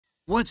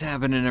What's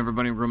happening,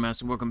 everybody?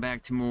 Brewmaster, welcome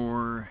back to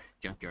more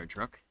Junkyard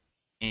Truck.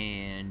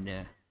 And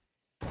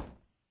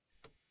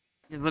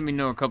let me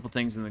know a couple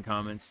things in the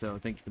comments. So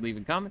thank you for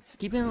leaving comments.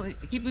 Keep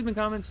leaving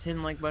comments,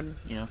 hitting the like button.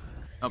 You know,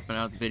 helping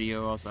out the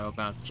video, also help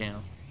out the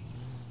channel.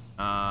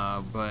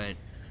 But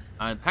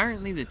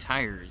apparently the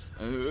tires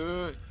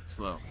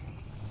slow.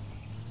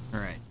 All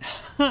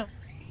right.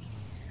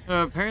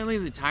 Apparently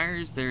the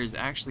tires, there's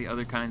actually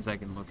other kinds I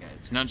can look at.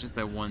 It's not just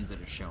the ones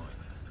that are showing.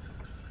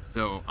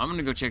 So I'm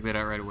gonna go check that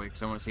out right away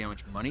because I want to see how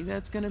much money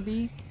that's gonna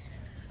be.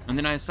 And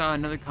then I saw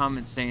another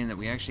comment saying that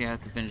we actually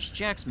have to finish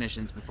Jack's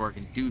missions before I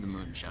can do the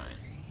Moonshine.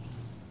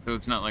 So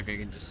it's not like I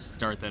can just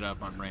start that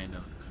up on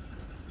random.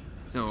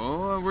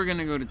 So we're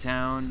gonna go to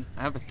town.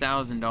 I have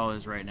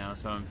 $1,000 right now,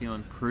 so I'm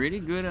feeling pretty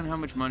good on how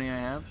much money I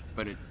have.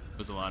 But it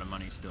was a lot of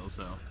money still,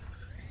 so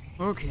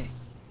okay.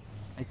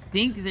 I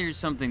think there's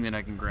something that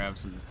I can grab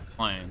some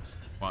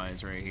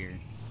appliance-wise right here.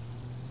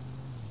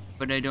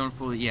 But I don't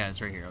fully... Yeah,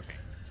 it's right here. Okay.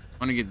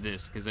 I want to get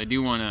this, because I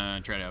do want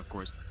to try to, of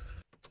course.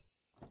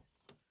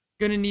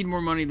 Gonna need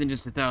more money than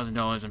just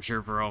 $1,000, I'm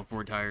sure, for all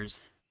 4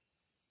 tires.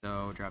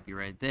 So, drop you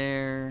right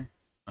there.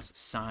 That's a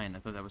sign. I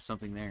thought that was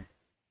something there.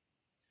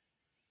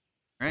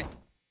 Alright.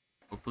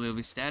 Hopefully it'll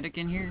be static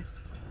in here.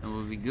 And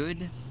we'll be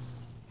good.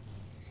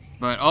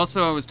 But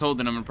also, I was told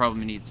that I'm gonna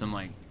probably need some,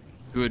 like,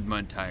 good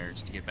mud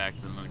tires to get back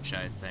to the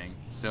Moonshine thing.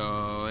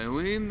 So,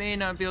 we may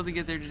not be able to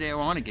get there today. I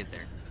want to get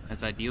there.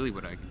 That's ideally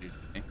what I can do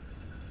today.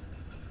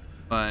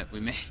 But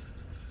we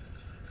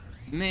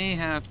may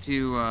have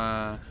to,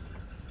 God,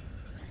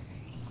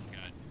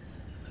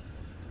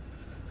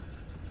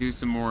 do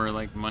some more,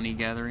 like, money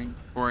gathering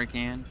before I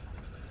can.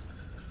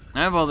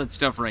 I have all that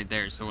stuff right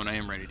there, so when I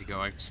am ready to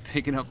go, I can just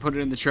pick it up, put it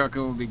in the truck,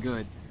 and we'll be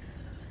good.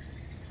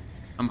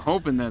 I'm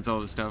hoping that's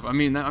all the stuff. I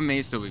mean, I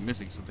may still be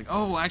missing something.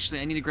 Oh,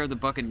 actually, I need to grab the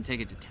bucket and take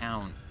it to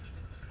town.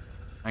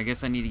 I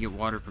guess I need to get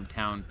water from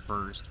town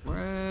first.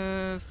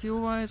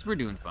 Fuel-wise, we're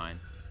doing fine.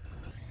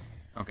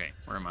 Okay,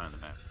 where am I on the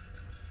map?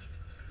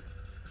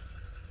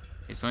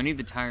 Okay, so I need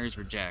the tires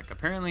for Jack.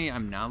 Apparently,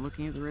 I'm not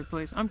looking at the right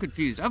place. I'm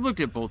confused. I've looked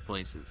at both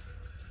places,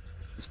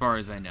 as far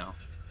as I know.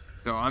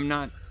 So I'm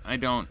not... I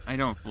don't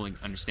fully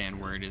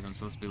understand where it is I'm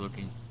supposed to be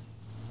looking.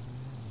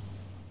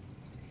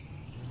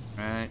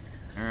 Alright,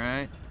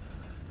 alright.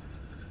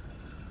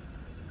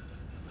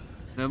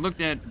 I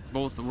looked at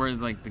both where,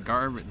 like, the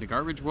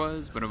garbage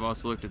was, but I've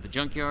also looked at the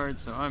junkyard,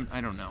 so I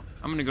don't know.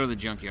 I'm gonna go to the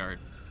junkyard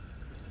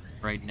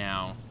right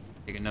now.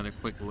 Take another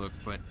quick look,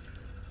 but...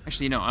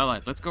 Actually, no, I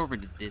lied. Let's go over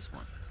to this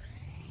one.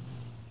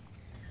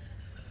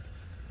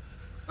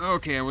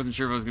 Okay, I wasn't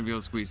sure if I was gonna be able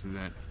to squeeze through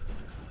that.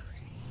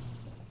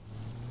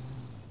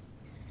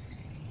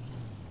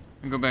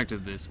 I'll go back to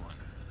this one.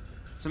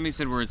 Somebody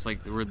said where it's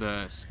like where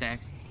the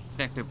stacked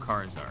up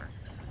cars are.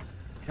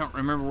 I don't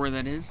remember where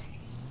that is.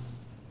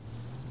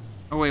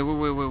 Oh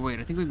wait.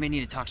 I think we may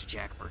need to talk to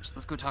Jack first.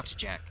 Let's go talk to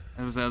Jack.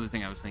 That was the other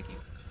thing I was thinking.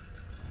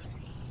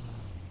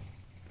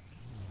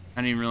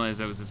 I didn't even realize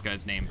that was this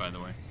guy's name, by the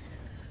way.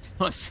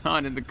 I saw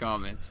it in the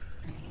comments.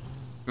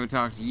 Go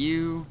talk to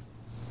you.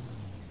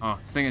 Oh,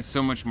 this thing has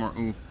so much more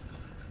oomph.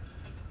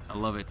 I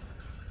love it.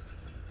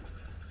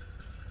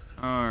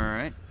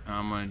 Alright,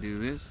 I'm gonna do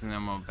this, and then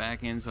I'm gonna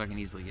back in so I can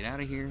easily get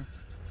out of here.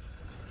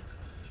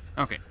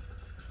 Okay.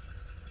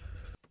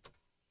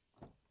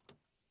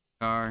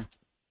 Car.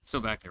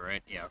 Still back there,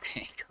 right? Yeah,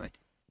 okay, good.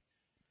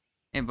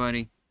 Hey,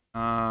 buddy.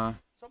 Some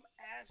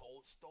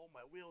asshole stole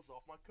my wheels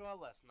off my car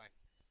last night,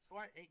 so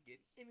I ain't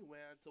getting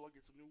anywhere until I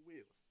get some new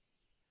wheels.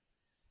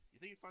 You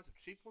think you find some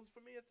cheap ones for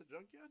me at the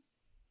junkyard?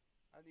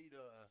 I need,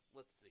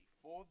 let's see,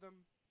 4 of them.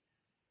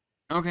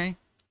 Okay.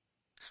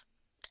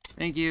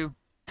 Thank you.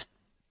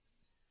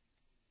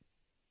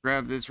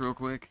 Grab this real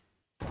quick.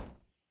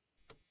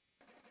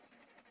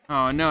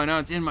 Oh, no,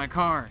 it's in my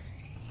car.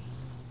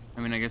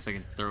 I mean, I guess I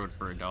could throw it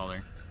for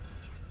 $1.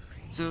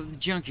 So, the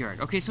junkyard.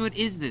 Okay, so it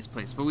is this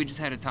place, but we just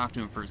had to talk to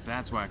him first.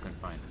 That's why I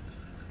couldn't find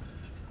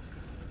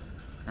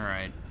it.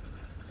 Alright.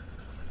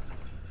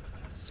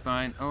 This is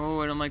fine.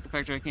 Oh, I don't like the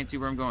fact that I can't see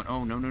where I'm going.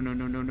 Oh,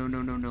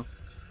 no.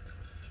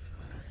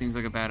 Seems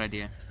like a bad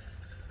idea.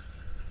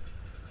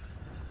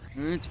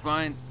 It's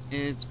fine.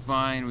 It's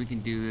fine. We can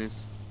do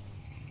this.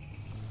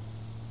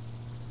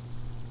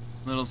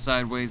 Little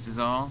sideways is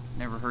all.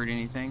 Never hurt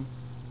anything.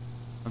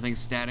 Nothing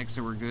static,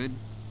 so we're good.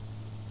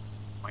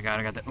 Oh my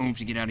god, I got the oomph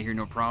to get out of here,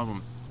 no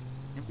problem.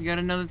 And we got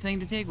another thing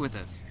to take with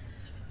us.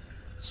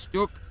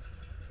 Stop.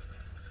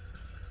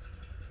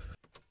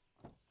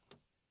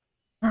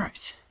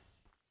 Alright.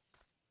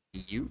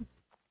 You?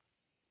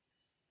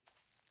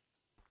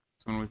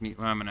 This one with me.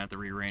 Well, I'm gonna have to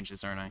rearrange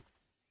this, aren't I?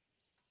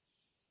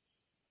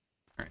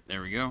 Alright,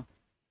 there we go.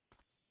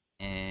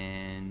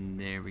 And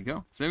there we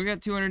go. So we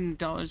got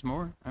 $200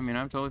 more. I mean,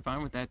 I'm totally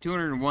fine with that.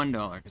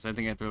 $201, because I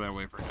think I threw that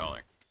away for $1.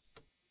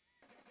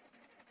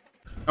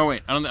 Oh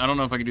wait, I don't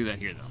know if I can do that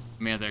here though.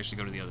 I may have to actually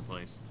go to the other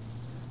place.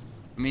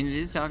 I mean, it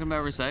is talking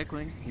about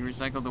recycling. You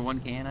recycle the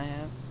 1 can I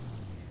have.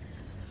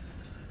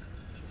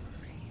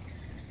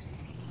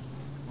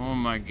 Oh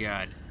my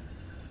god.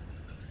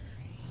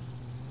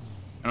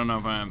 I don't know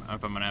if I'm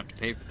gonna have to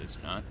pay for this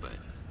or not, but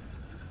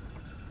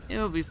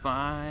it'll be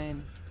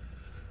fine.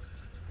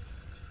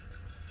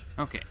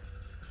 Okay.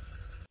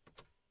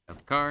 Got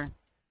the car.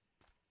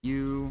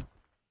 You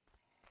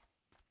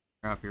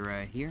drop you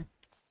right here.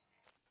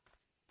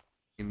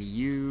 Give me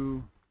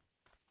you.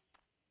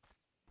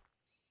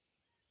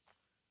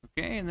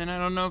 Okay, and then I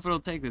don't know if it'll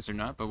take this or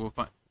not, but we'll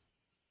find.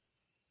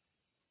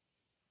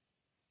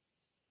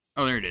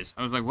 Oh, there it is.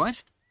 I was like,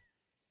 what?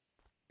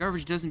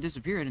 Garbage doesn't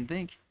disappear, I didn't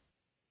think.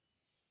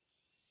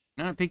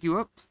 Can I pick you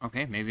up?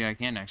 Okay, maybe I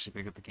can actually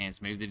pick up the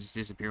cans. Maybe they just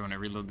disappear when I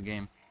reload the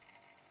game.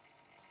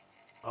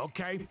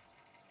 Okay.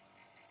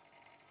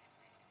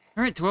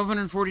 Alright,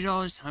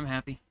 $1,240. I'm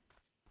happy.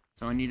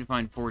 So I need to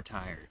find 4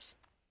 tires.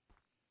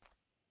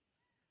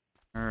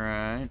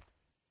 Alright.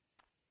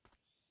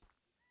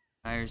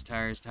 Tires,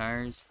 tires,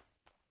 tires.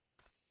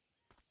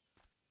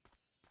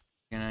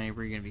 Where are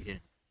you gonna be hidden?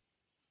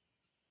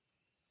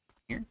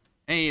 Here?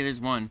 Hey,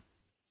 there's one.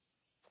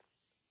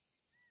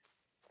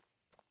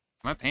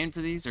 Am I paying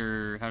for these,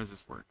 or how does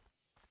this work?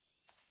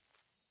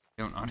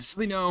 I don't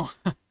honestly know.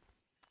 I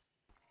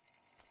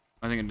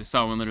think I just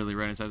saw one literally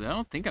right inside that. I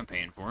don't think I'm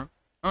paying for them.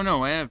 Oh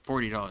no, I have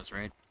 $40,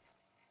 right?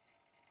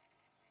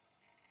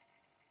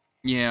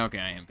 Yeah, okay,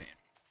 I am paying.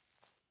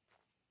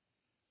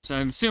 So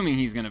I'm assuming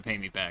he's gonna pay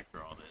me back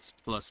for all this,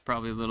 plus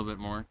probably a little bit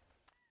more.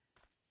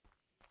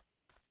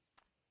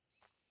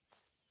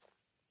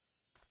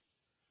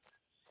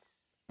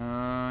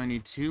 I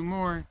need 2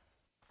 more.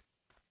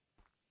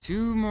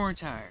 2 more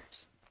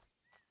tires.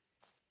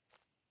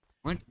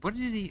 What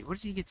did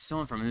he get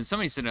stolen from? And then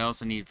somebody said I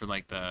also need for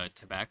like the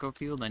tobacco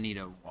field. I need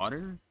a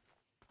water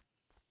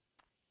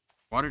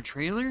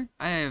trailer.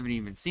 I haven't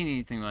even seen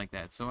anything like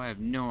that, so I have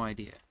no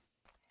idea.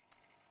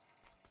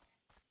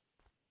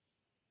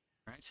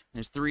 All right,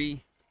 there's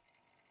 3.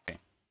 Okay.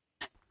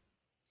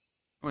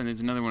 Oh, and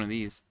there's another one of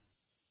these.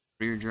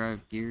 Rear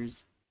drive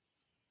gears.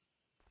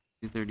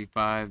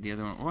 235. The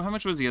other one. Well, how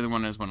much was the other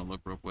one? I just want to look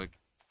real quick.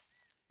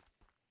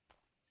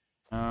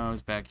 Oh,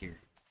 it's back here.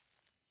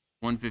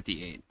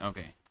 158.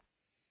 Okay.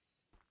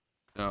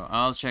 So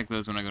I'll check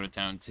those when I go to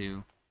town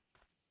too.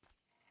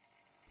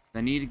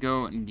 I need to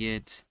go and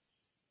get.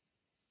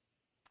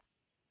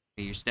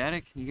 Hey, you're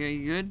static?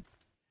 You good?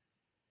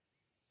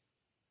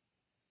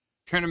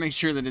 Trying to make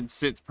sure that it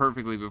sits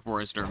perfectly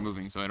before I start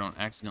moving so I don't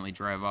accidentally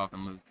drive off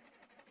and lose.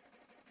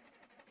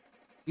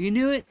 You can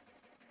do it.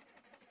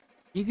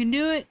 You can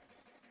do it.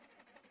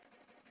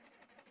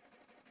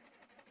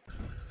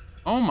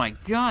 Oh my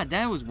god,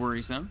 that was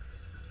worrisome.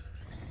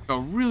 Took a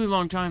really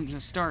long time to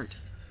start.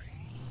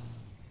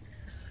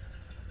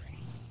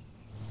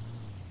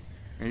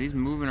 Are these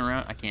moving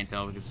around? I can't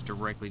tell because it's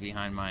directly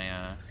behind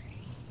my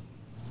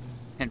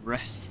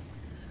headrest.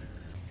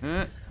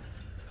 Do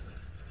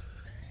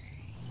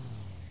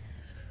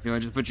I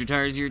just put your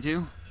tires here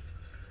too?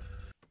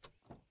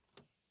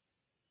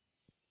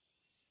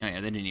 Oh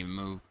yeah, they didn't even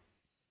move.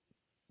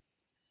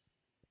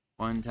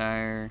 1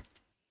 tire.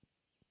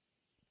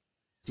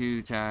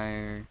 2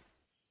 tire.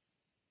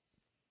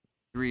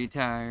 3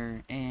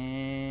 tire.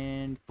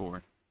 And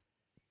 4.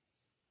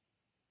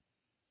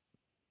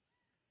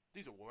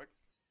 These will work.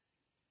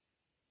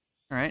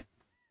 Alright.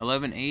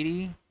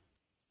 1180.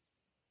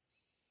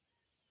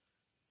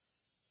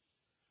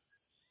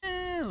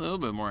 A little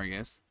bit more, I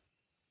guess.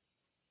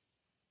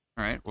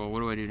 Alright, well, what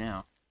do I do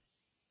now?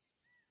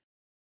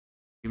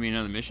 Give me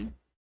another mission?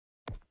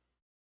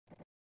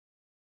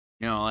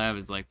 No, all I have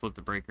is, like, flip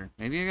the breaker.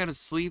 Maybe I gotta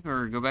sleep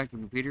or go back to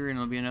the computer and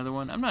it'll be another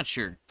one. I'm not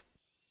sure.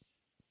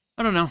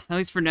 I don't know. At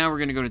least for now, we're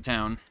gonna go to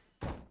town.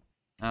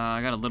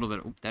 I got a little bit...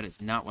 Oop, that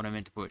is not what I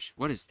meant to push.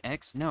 What is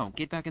X? No,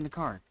 get back in the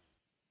car.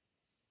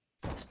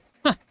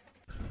 I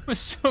was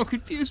so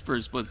confused for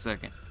a split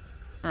second.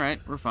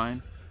 Alright, we're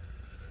fine.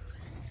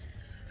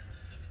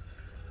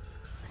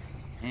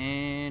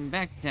 And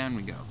back to town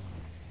we go.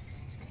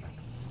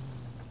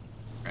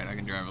 Alright, I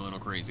can drive a little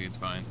crazy. It's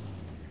fine.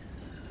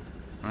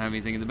 I don't have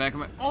anything in the back of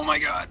my... Oh my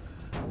god!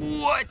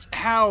 What?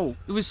 How?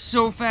 It was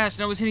so fast,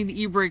 and I was hitting the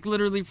e-brake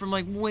literally from,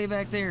 like, way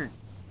back there.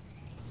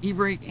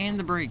 E-brake and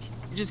the brake.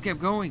 It just kept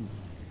going.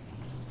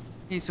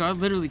 Okay, so I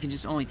literally can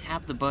just only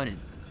tap the button.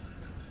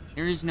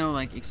 There is no,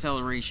 like,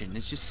 acceleration.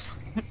 It's just...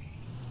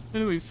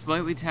 literally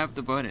slightly tap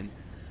the button.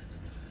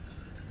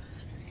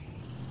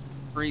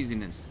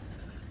 Craziness.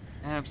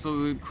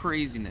 Absolute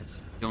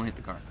craziness. Don't hit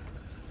the car.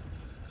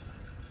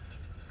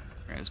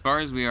 Alright, as far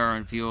as we are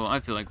on fuel,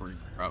 I feel like we're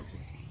probably...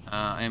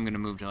 I am going to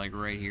move to, like,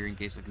 right here in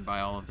case I can buy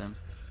all of them.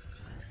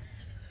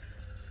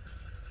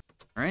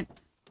 Alright.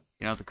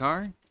 Get out the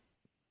car.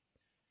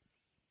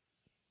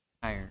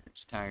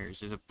 Tires, tires.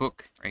 There's a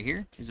book right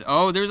here.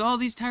 Oh, there's all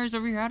these tires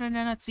over here. How did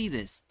I not see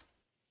this?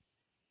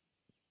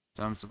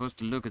 So I'm supposed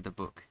to look at the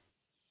book.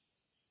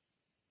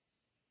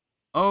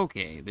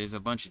 Okay, there's a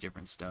bunch of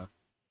different stuff.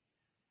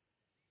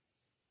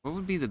 What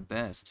would be the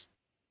best?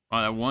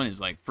 Oh, that one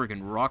is like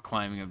freaking rock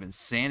climbing of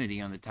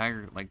insanity on the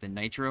tiger, like the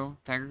Nitro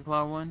Tiger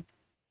Claw one.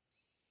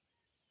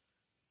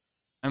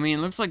 I mean,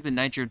 it looks like the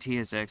Nitro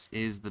TSX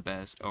is the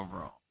best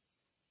overall.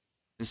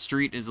 The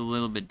street is a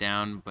little bit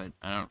down, but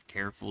I don't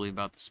care fully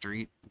about the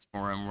street. It's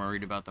more I'm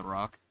worried about the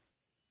rock.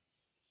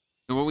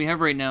 So what we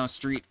have right now,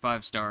 street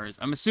 5 stars.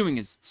 I'm assuming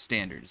it's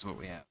standard is what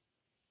we have.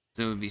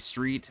 So it would be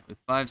street with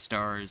 5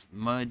 stars,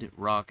 mud,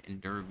 rock, and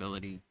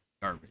durability,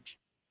 garbage.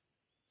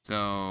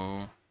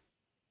 So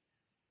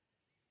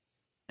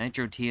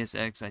Nitro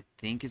TSX, I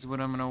think, is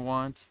what I'm gonna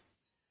want.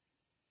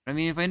 I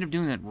mean, if I end up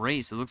doing that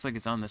race, it looks like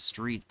it's on the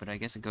street, but I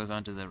guess it goes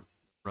onto the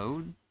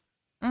road?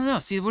 I don't know.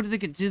 See, what do they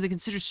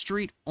consider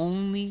street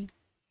only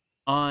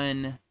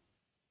on...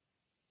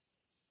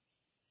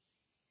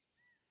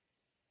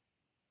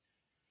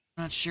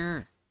 I'm not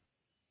sure.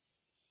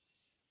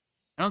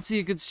 I don't see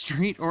a good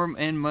street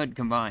and mud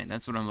combined.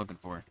 That's what I'm looking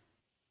for.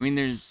 I mean,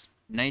 there's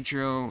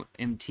Nitro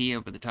MT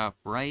up at the top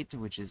right,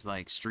 which is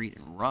like street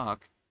and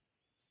rock.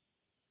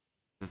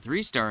 The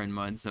 3-star in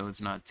mud, so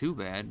it's not too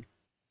bad.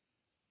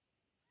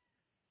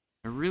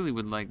 I really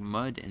would like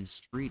mud and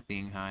street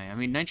being high. I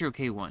mean, Nitro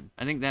K1.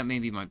 I think that may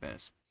be my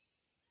best.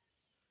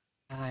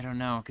 I don't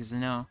know, because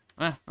no.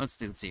 Let's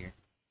see here.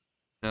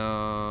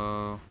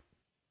 So...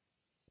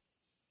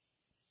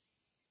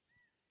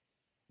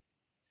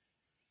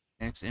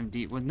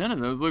 XMD. Well, none of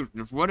those look...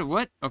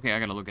 What? Okay, I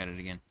gotta look at it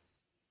again.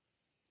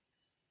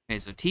 Okay,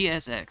 so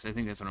TSX. I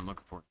think that's what I'm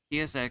looking for.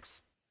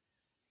 TSX.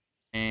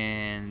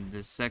 And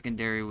the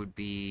secondary would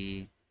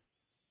be...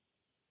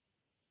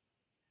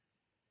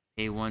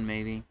 K1,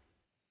 maybe?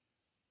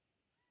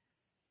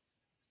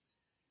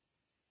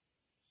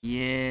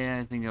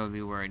 Yeah, I think that would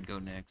be where I'd go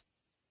next.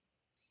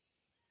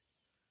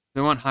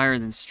 They want higher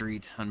than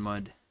street on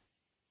mud.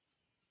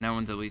 That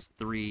one's at least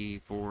 3,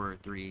 4,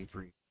 3,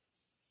 3.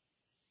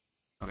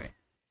 Okay,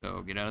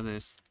 so get out of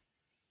this.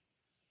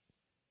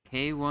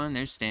 K1,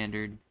 they're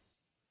standard.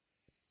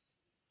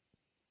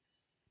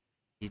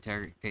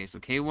 Okay, so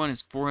K1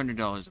 is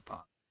 $400 a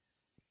pop.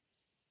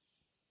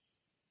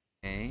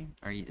 Okay,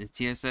 is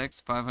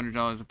TSX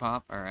 $500 a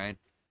pop? All right.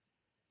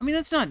 I mean,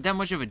 that's not that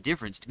much of a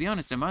difference. To be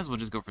honest, I might as well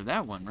just go for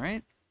that one,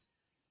 right?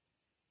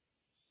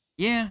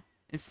 Yeah,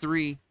 it's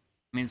 3.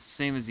 I mean, it's the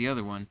same as the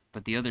other one,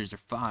 but the others are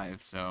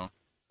 5, so...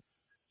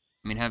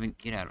 I mean,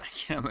 get out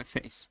of my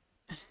face.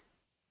 Alright,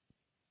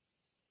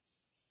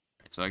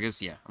 so I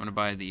guess, yeah, I'm gonna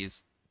buy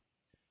these.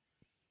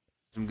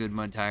 Some good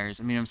mud tires.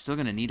 I mean, I'm still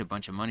gonna need a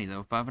bunch of money,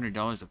 though.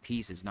 $500 a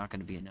piece is not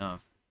gonna be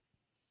enough.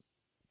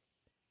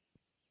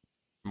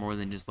 More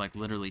than just, like,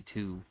 literally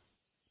 2.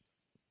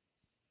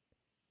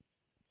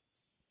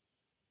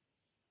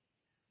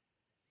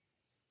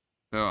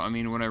 So, I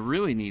mean, what I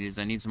really need is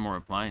I need some more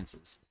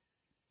appliances.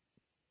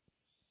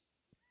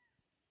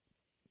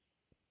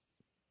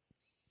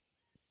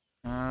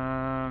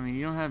 I mean,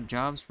 you don't have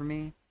jobs for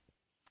me?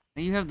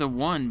 You have the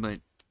one,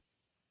 but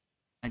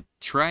I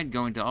tried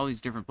going to all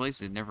these different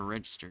places, never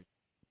registered.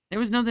 There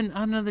was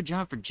another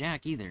job for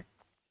Jack either.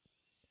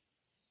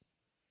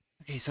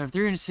 Okay, so I have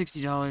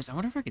 $360. I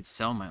wonder if I could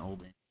sell my old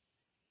one.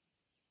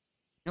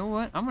 You know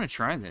what? I'm gonna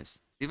try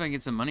this. See if I can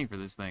get some money for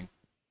this thing.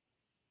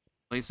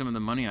 Play some of the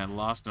money I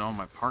lost in all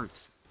my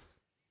parts.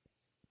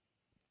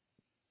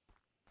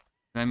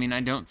 I mean,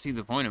 I don't see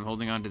the point of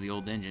holding on to the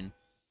old engine.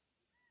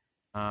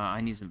 I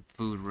need some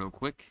food real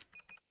quick.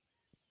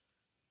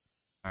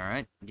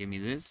 Alright, give me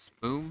this.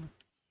 Boom.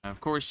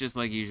 Of course, just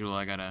like usual,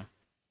 I gotta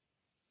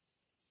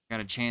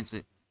chance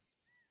it.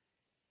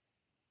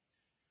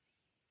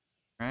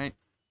 Right?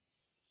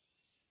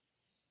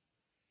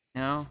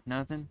 No?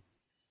 Nothing?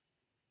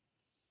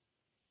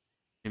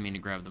 Didn't mean to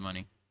grab the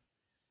money.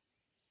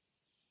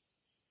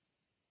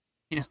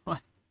 You know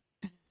what?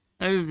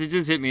 It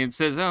just hit me. It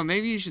says, oh,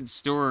 maybe you should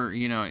store,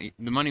 you know,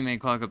 the money may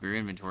clog up your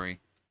inventory.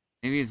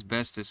 Maybe it's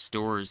best to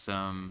store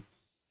some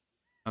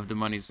of the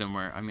money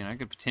somewhere. I mean, I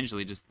could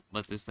potentially just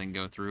let this thing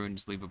go through and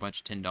just leave a bunch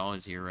of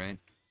 $10 here, right?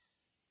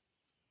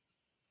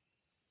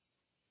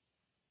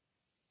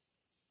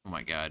 Oh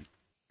my god.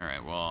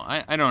 Alright, well,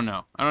 I don't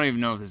know. I don't even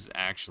know if this is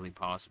actually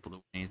possible to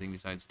win anything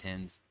besides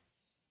 10s.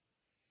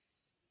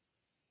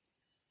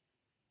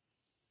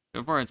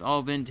 So far, it's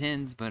all been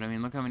 10s, but I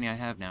mean, look how many I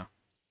have now.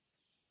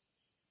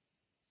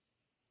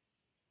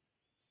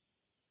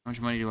 How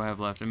much money do I have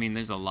left? I mean,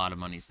 there's a lot of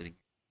money sitting here.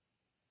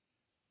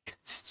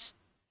 It's just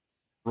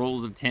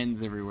rolls of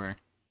 10s everywhere.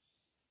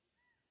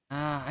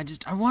 I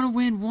want to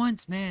win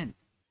once, man.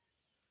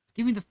 Just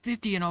give me the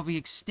 50 and I'll be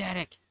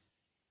ecstatic.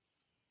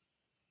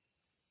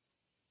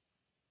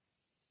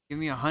 Give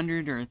me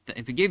 100 or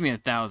if it gave me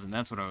 1,000,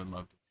 that's what I would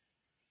love.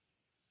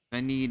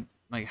 I need,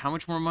 like, how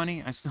much more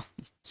money? I still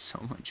need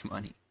so much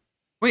money.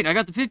 Wait, I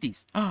got the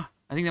 50s. Ah,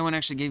 I think that one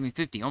actually gave me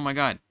 50. Oh my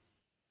god.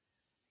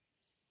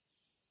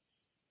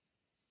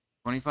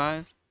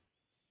 25?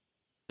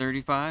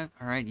 35?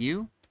 Alright,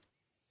 you?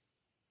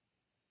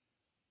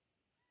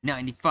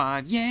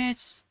 95,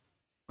 yes!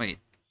 Wait.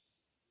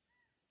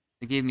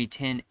 They gave me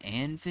 10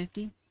 and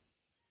 50?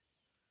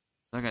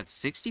 So I got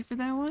 60 for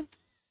that one?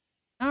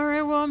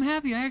 Alright, well, I'm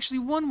happy. I actually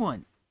won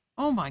one.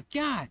 Oh my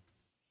god.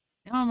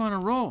 Now I'm on a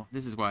roll.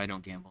 This is why I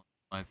don't gamble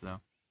in life,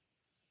 though.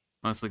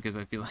 Mostly because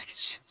I feel like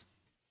it's just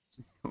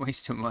a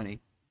waste of money.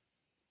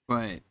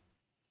 But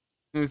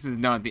This is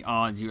not the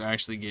odds you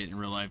actually get in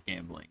real life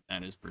gambling.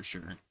 That is for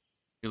sure.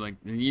 You're like,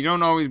 you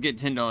don't always get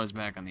 $10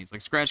 back on these.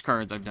 Like scratch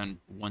cards, I've done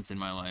once in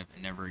my life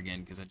and never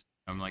again because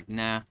I'm like,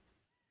 nah.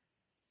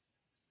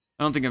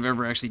 I don't think I've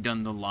ever actually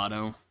done the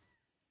lotto.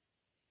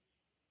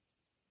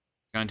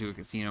 Gone to a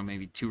casino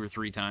maybe 2 or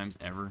 3 times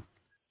ever.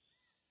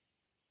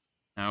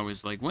 I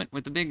always like went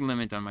with the big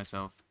limit on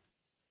myself.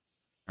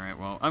 All right,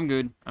 well, I'm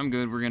good. I'm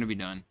good. We're gonna be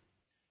done.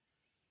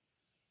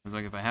 I was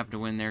like, if I happen to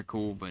win there,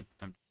 cool. But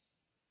I'm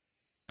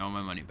all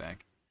my money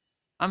back.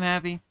 I'm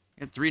happy.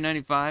 Got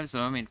 $3.95,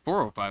 so I mean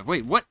 $4.05.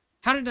 Wait, what?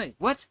 How did I?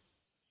 What?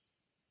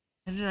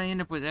 How did I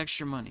end up with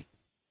extra money?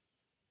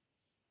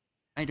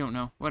 I don't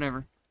know.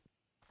 Whatever.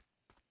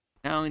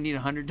 Now I only need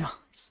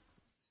 $100.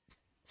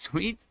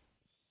 Sweet.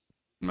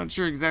 I'm not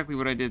sure exactly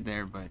what I did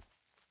there, but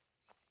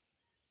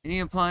any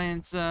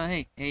appliance?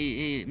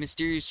 Hey,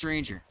 mysterious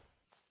stranger.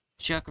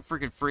 Chuck a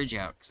freaking fridge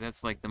out, because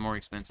that's like the more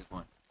expensive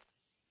one.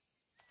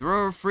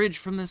 Throw a fridge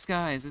from the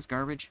sky. Is this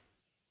garbage?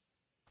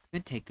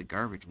 Could take the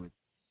garbage with.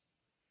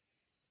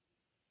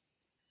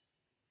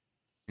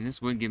 And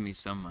this would give me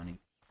some money.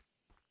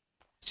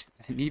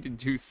 I need to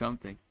do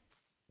something.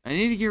 I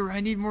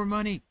need more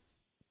money.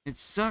 It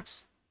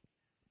sucks.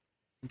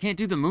 I can't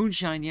do the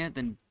moonshine yet,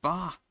 then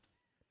bah.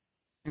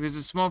 Like, there's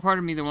a small part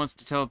of me that wants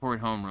to teleport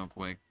home real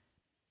quick.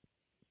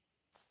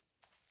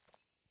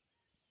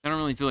 I don't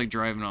really feel like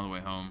driving all the way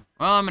home.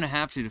 Well, I'm going to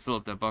have to fill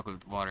up that bucket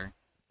with water.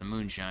 The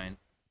moonshine.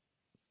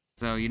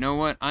 So, you know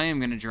what? I am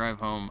going to drive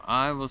home.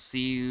 I will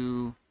see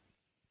you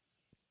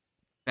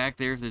back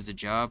there if there's a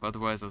job.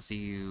 Otherwise, I'll see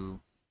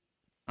you...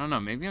 I don't know.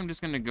 Maybe I'm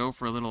just going to go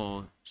for a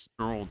little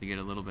stroll to get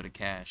a little bit of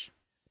cash.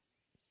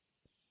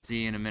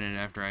 See you in a minute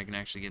after I can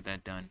actually get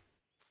that done.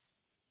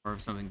 Or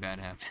if something bad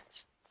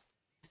happens.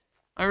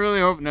 I really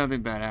hope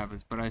nothing bad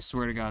happens, but I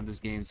swear to God, this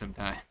game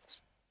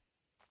sometimes.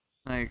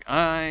 Like,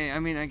 I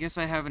mean, I guess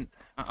I haven't...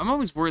 I'm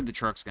always worried the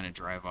truck's going to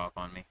drive off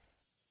on me.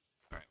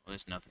 Alright, well,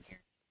 there's nothing here.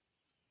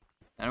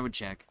 That I would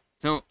check.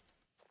 So,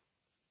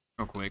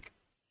 real quick,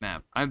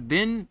 map. I've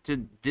been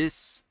to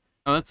this...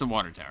 Oh, that's the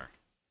water tower.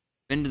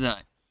 Been to the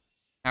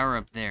tower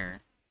up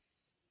there.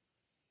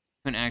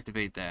 Couldn't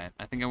activate that.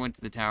 I think I went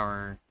to the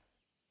tower...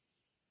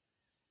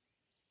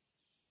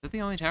 Is that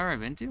the only tower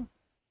I've been to?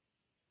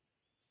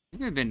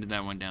 Maybe I've been to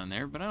that one down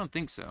there, but I don't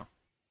think so.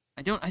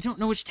 I don't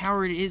know which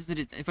tower it is that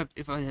it.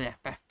 If I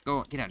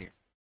go get out of here.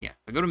 Yeah,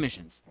 if I go to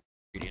missions,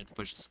 you have to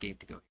push escape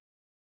to go.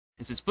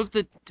 It says flip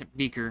the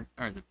breaker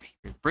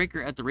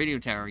at the radio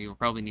tower. You will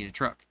probably need a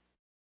truck.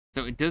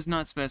 So it does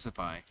not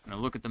specify. When I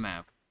look at the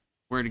map,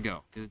 where to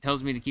go because it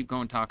tells me to keep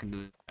going talking to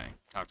the guy.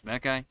 Talk to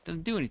that guy.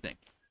 Doesn't do anything.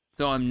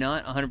 So I'm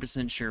not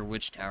 100% sure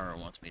which tower it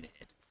wants me to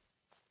hit.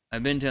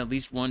 I've been to at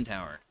least one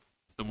tower.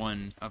 It's the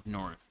one up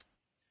north.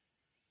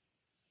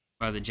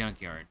 By the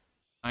junkyard.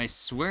 I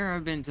swear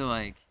I've been to,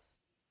 like,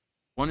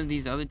 one of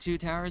these other 2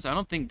 towers. I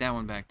don't think that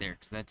one back there,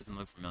 because that doesn't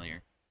look familiar.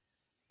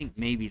 I think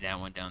maybe that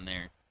one down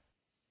there.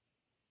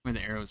 Where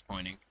the arrow's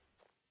pointing.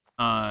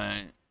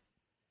 But,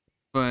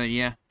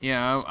 yeah.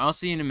 Yeah, I'll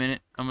see you in a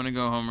minute. I'm gonna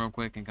go home real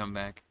quick and come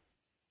back.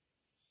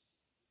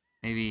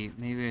 Maybe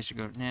I should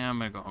go... Nah, I'm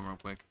gonna go home real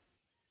quick.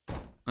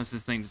 Unless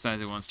this thing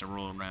decides it wants to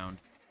roll around.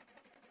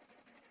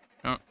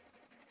 Oh.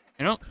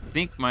 I don't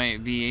think my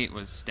V8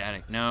 was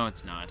static. No,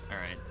 it's not.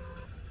 Alright.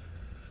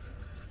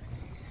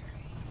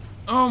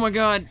 Oh my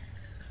god.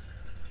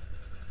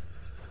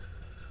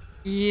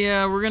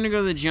 Yeah, we're gonna go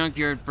to the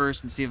junkyard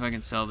first and see if I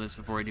can sell this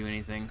before I do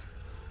anything.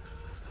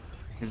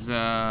 Cause,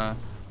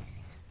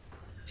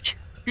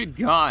 good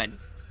god.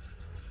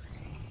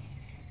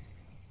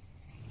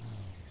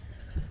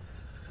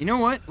 You know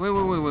what?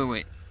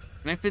 Wait.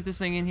 Can I fit this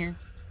thing in here?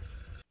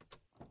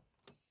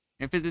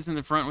 Can I fit this in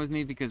the front with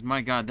me? Because,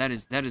 my god, that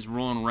is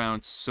rolling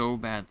around so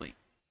badly.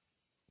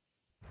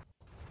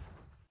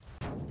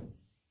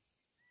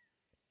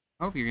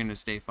 I hope you're gonna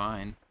stay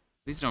fine.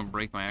 Please don't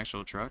break my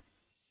actual truck.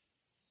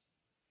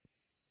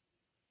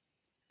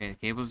 Okay, the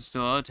cables are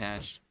still all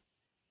attached.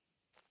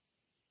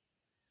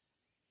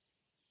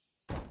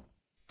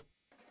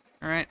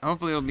 Alright,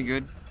 hopefully it'll be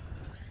good.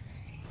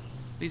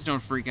 Please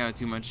don't freak out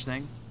too much,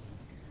 thing.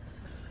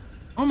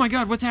 Oh my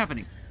god, what's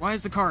happening? Why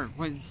is the car...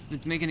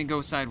 It's making it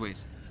go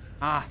sideways?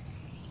 Ah.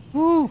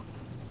 Woo!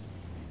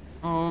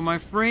 Oh, my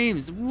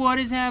frames. What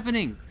is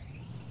happening?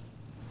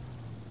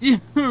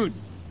 Dude!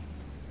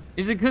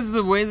 Is it because of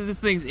the way that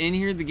this thing's in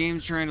here, the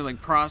game's trying to, like,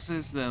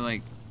 process the,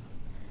 like,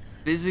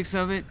 physics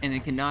of it, and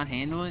it cannot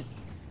handle it?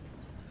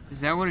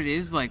 Is that what it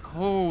is? Like,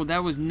 oh,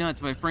 that was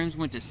nuts. My frames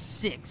went to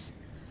 6.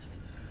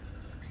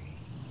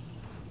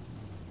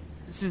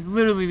 This is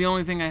literally the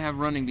only thing I have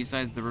running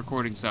besides the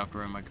recording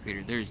software on my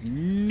computer. There's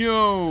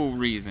no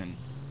reason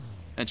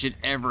that should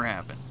ever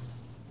happen.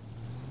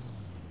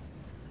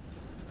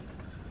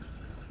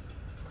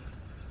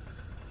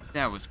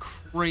 That was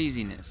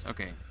craziness.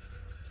 Okay.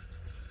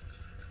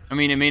 I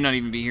mean, it may not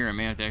even be here. I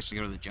may have to actually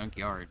go to the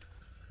junkyard.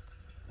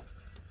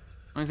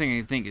 Only thing I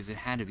can think is it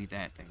had to be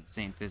that thing.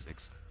 Same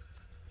physics.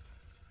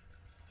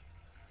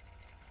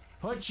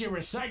 Put your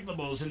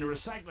recyclables in the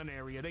recycling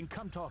area, then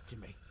come talk to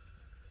me.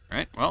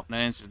 Alright, well, that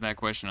answers that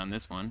question on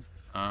this one.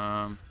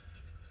 I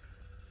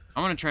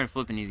want to try to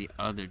flip into the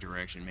other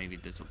direction. Maybe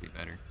this will be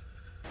better.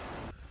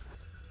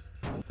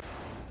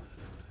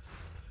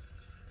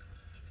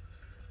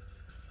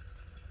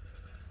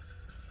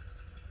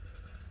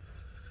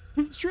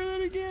 Let's try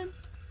that again.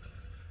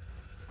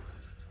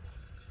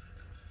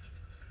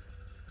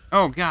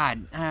 Oh,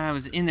 God. I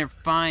was in there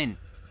fine.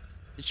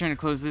 Just trying to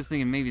close this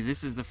thing, and maybe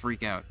this is the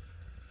freak out.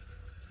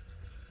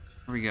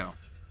 Here we go.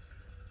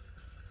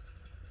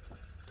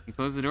 You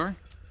close the door?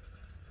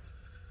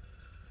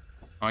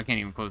 Oh, I can't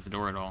even close the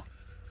door at all.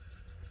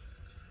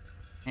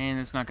 And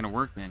that's not going to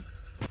work then.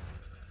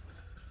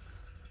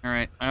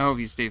 Alright, I hope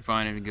you stay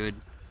fine and good.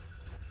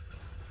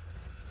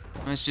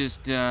 Let's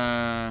just,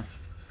 then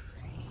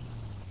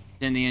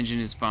the engine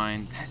is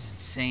fine. That's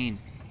insane.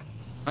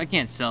 If I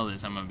can't sell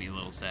this, I'm gonna be a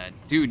little sad.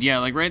 Dude, yeah,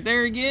 like right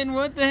there again,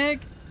 what the heck?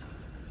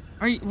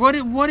 Are you,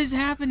 what is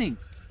happening?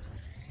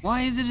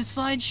 Why is it a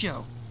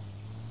slideshow?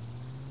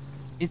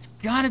 It's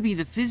gotta be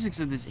the physics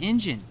of this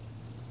engine.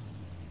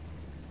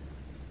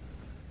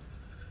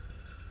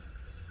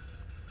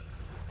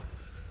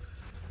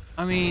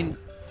 I mean,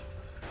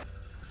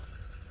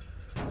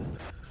 I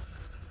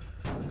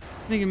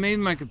was thinking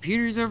maybe my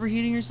computer's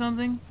overheating or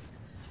something,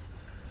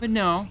 but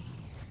no.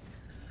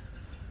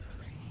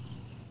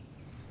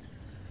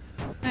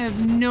 I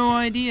have no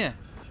idea.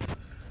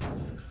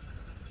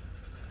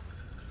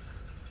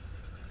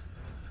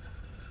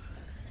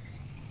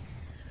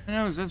 I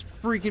know, that's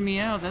freaking me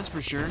out, that's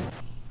for sure.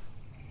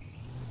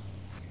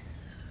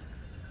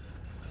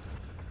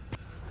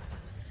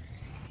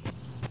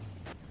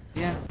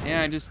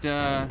 Yeah, I just,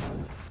 not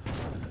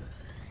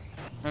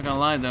gonna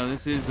lie though,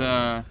 this is,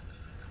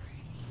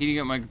 heating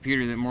up my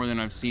computer more than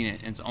I've seen it.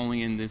 It's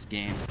only in this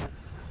game.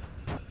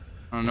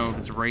 I don't know if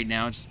it's right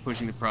now, it's just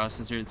pushing the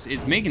processor. It's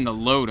making the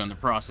load on the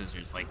processor.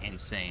 It's like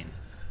insane.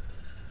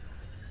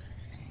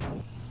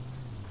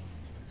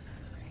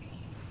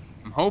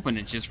 I'm hoping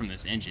it's just from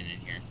this engine in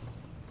here.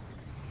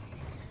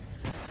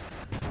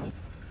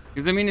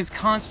 Because, I mean, it's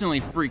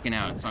constantly freaking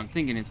out, so I'm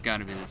thinking it's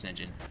gotta be this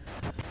engine.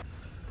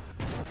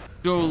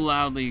 So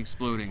loudly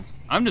exploding.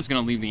 I'm just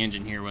gonna leave the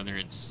engine here, whether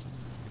it's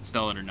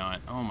sell it or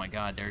not. Oh my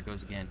god, there it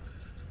goes again.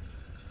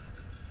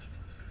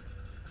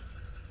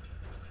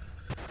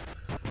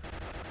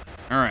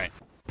 Alright.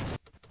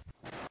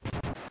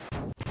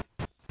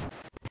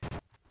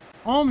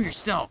 Calm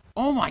yourself.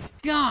 Oh my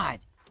god.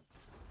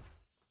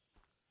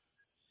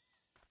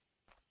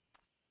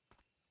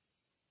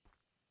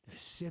 The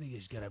city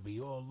is gonna be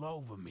all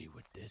over me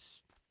with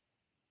this.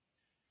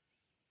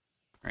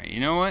 Alright, you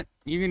know what?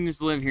 You can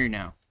just live here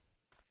now.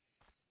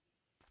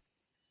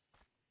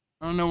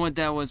 I don't know what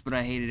that was, but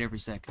I hate it every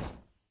second.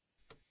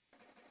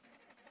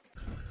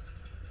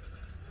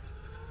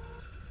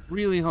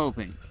 Really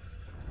hoping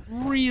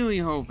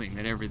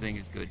that everything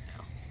is good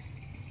now.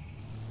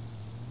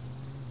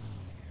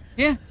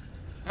 Yeah,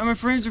 my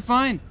frames are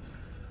fine.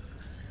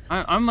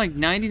 I'm like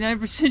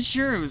 99%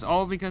 sure it was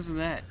all because of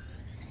that.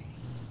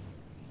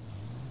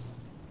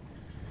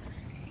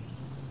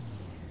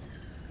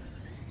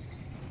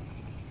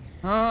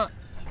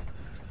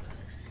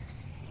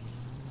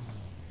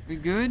 We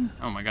good?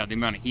 Oh my god, the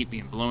amount of heat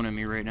being blown at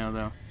me right now,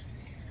 though.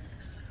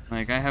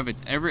 Like, I have it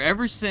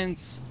ever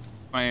since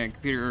my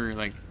computer,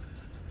 like,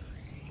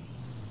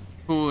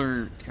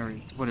 cooler, or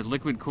what, a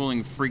liquid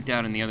cooling freaked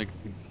out in the other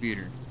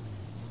computer.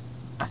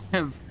 I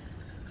have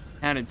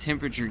had a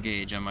temperature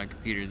gauge on my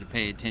computer to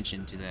pay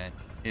attention to that,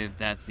 if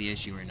that's the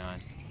issue or not.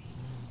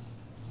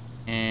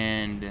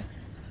 And,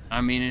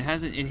 I mean,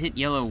 it hit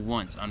yellow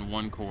once on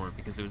one core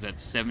because it was at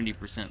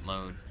 70%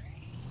 load.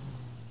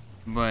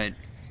 But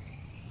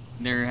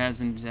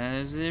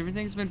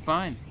everything's been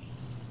fine.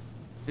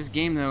 This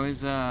game, though,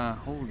 is,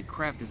 holy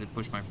crap, does it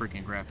push my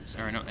freaking graphics.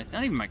 Or, no,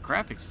 not even my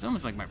graphics, it's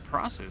almost like my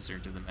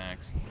processor to the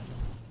max.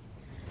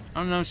 I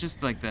don't know, it's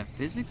just, like, the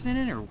physics in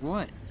it, or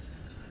what?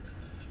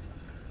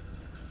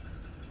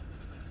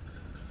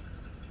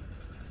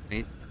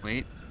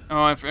 Wait.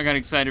 Oh, I got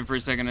excited for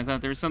a second. I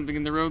thought there was something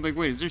in the road. Like,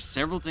 wait, is there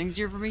several things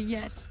here for me?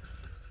 Yes.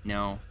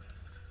 No.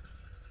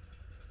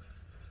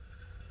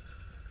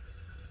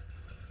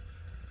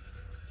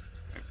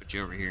 Alright, put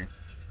you over here.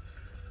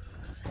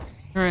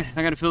 Alright,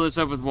 I gotta fill this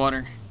up with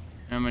water.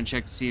 And I'm gonna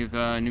check to see if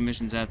new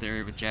mission's out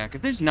there with Jack.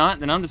 If there's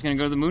not, then I'm just gonna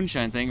go to the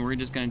Moonshine thing. We're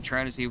just gonna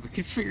try to see if we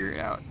can figure it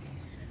out.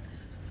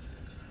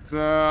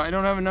 I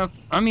don't have enough.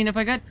 I mean, if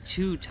I got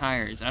 2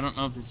 tires, I don't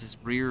know if this is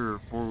rear or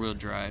 4-wheel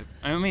drive.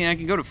 I mean, I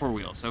can go to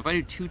 4-wheel, so if I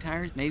do 2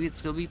 tires, maybe it'd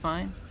still be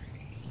fine.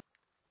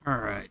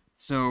 Alright,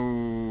 so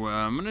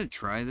I'm gonna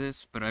try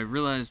this, but I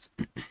realized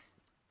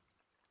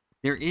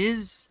there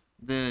is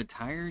the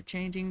tire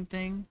changing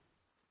thing.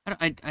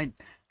 I don't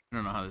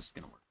know how this is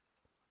gonna work.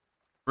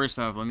 First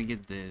off, let me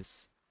get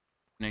this.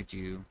 Connect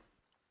you.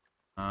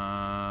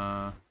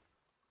 Or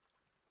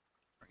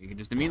you can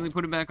just immediately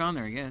put it back on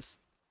there, I guess.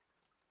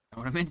 Not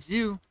what I meant to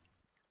do.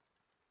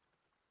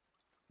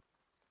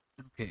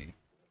 Okay.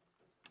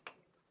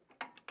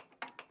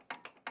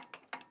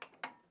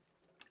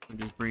 I'll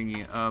just bring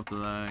you up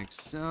like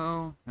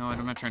so. No,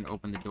 I'm not trying to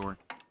open the door.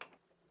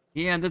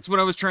 Yeah, that's what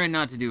I was trying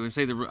not to do.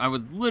 I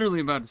was literally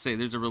about to say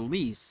there's a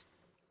release.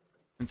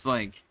 It's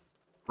like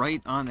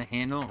right on the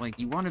handle. Like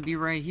you want to be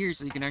right here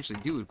so you can actually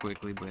do it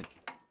quickly, but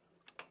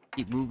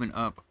keep moving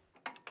up.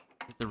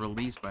 Hit the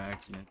release by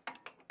accident.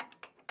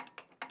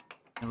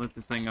 I lift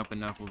this thing up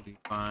enough, we'll be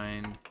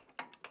fine.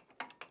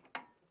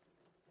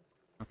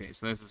 Okay,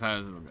 so this is how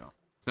it'll go.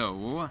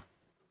 So I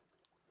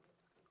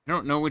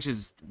don't know which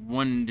is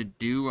one to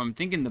do. I'm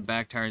thinking the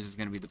back tires is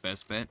gonna be the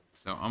best bet.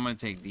 So I'm gonna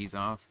take these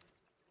off.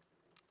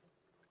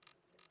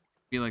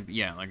 Feel like,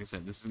 yeah, like I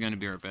said, this is gonna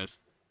be our best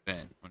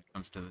bet when it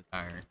comes to the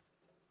tire.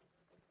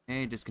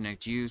 Okay,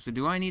 disconnect you. So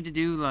do I need to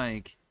do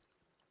like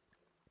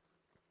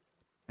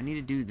I need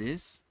to do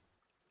this?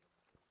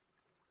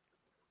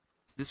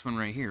 It's this one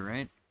right here,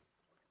 right?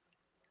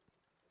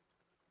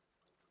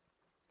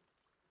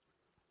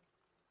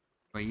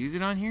 Do I use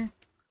it on here?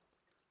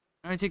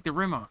 How do I take the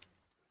rim off?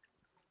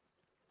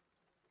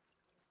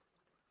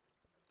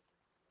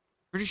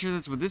 Pretty sure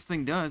that's what this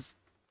thing does.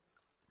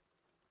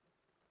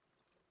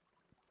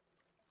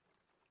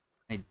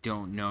 I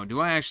don't know. Do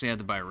I actually have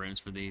to buy rims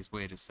for these?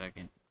 Wait a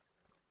second.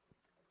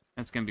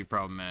 That's gonna be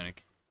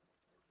problematic.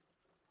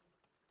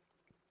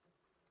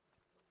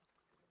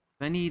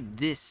 I need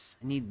this.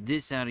 I need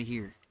this out of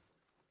here.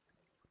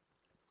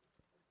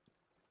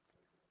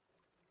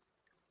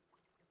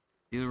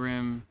 Steel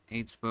rim,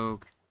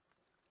 8-spoke.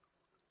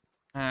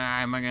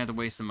 Am I gonna have to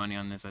waste some money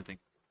on this, I think.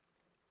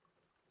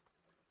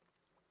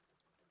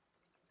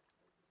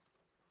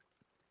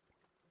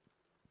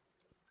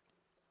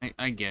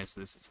 I guess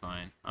this is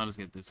fine. I'll just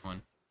get this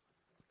one.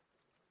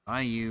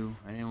 Buy you.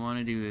 I didn't want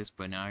to do this,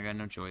 but now I got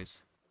no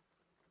choice.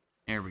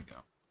 There we go.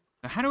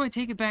 So how do I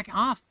take it back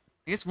off?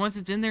 I guess once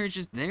it's in there, it's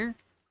just there?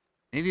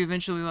 Maybe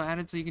eventually they'll add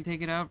it so you can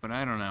take it out, but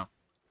I don't know.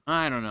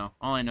 I don't know.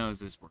 All I know is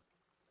this works.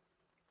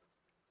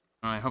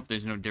 I hope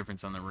there's no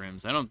difference on the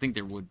rims. I don't think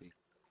there would be.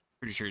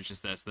 Pretty sure it's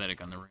just the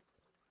aesthetic on the rim.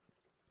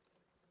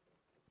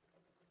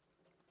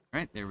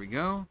 Alright, there we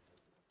go.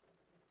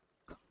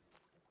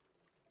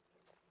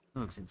 That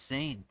looks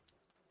insane.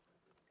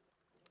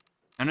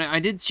 And I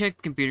did check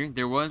the computer.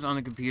 There was on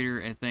the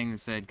computer a thing that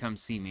said, come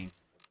see me,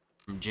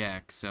 from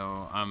Jack.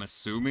 So I'm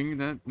assuming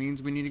that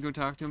means we need to go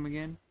talk to him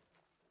again.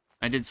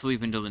 I did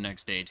sleep until the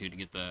next day, too, to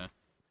get the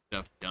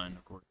stuff done,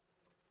 of course.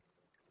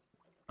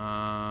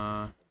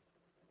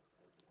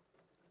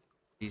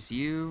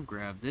 PCU,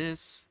 grab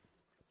this.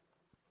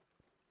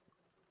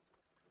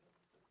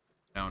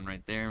 Down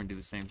right there, and do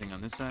the same thing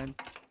on this side.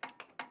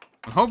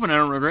 I'm hoping I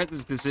don't regret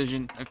this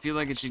decision. I feel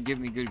like it should give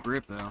me good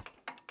grip, though.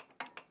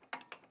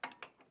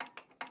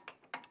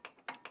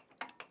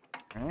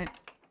 Alright.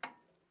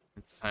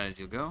 That's as high as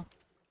you'll go.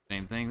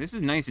 Same thing. This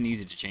is nice and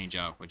easy to change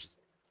off, which is,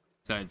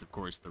 besides, of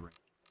course, the rim.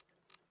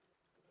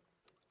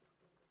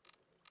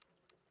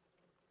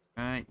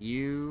 Alright,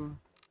 you.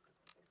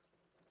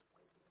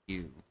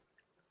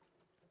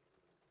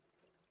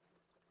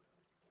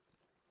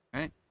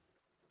 Alright.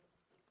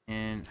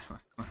 And I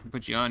want to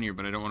put you on here,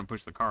 but I don't want to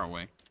push the car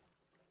away.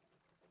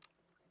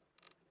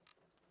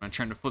 I'm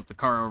trying to flip the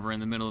car over in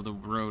the middle of the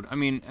road. I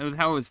mean, with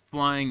how it was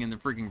flying in the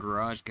freaking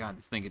garage, God,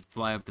 this thing could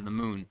fly up to the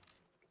moon.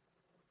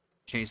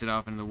 Chase it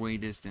off into the way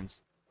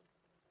distance.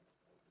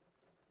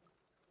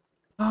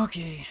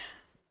 Okay.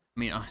 I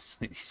mean,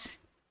 honestly,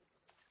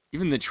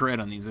 even the tread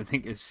on these, I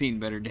think, has seen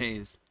better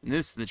days. And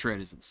the tread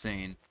is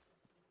insane.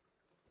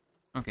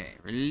 Okay,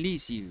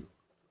 release you.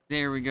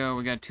 There we go.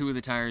 We got 2 of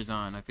the tires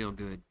on. I feel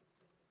good.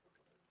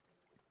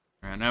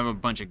 Alright, I have a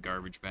bunch of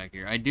garbage back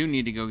here. I do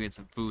need to go get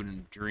some food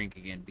and drink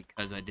again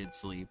because I did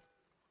sleep.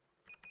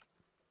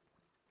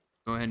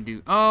 Go ahead and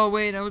do... Oh,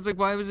 wait, I was like,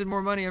 why was it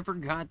more money? I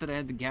forgot that I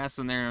had the gas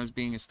in there and I was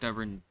being a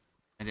stubborn...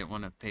 I didn't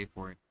want to pay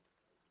for it.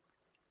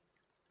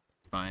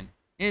 It's fine.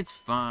 It's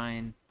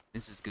fine.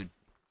 This is good.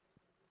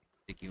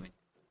 Stick you in.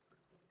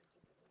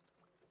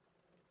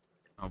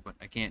 Oh, but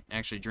I can't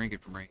actually drink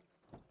it from right.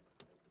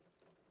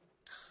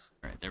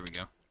 Alright, there we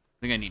go. I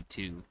think I need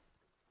 2.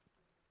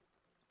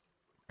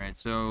 Alright,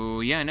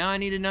 so, yeah, now I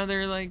need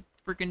another, like,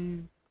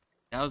 freaking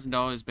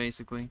 $1,000,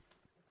 basically.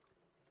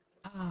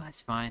 Oh,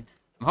 that's fine.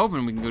 I'm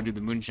hoping we can go do the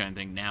moonshine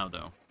thing now,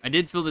 though. I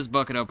did fill this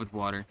bucket up with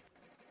water.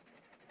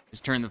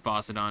 Just turn the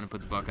faucet on and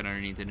put the bucket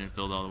underneath it, and it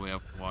filled all the way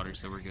up with water,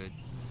 so we're good.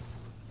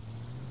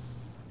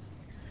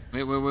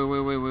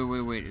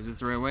 Wait. Is this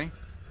the right way?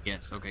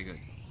 Yes, okay, good.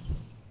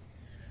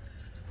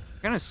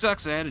 Kinda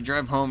sucks I had to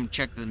drive home,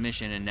 check the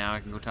mission, and now I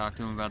can go talk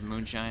to him about the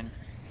moonshine.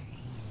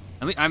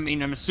 I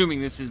mean, I'm assuming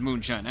this is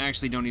moonshine. I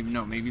actually don't even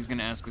know. Maybe he's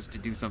gonna ask us to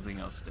do something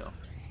else still.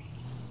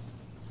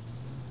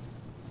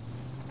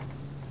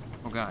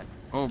 Oh god.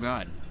 Oh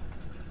god.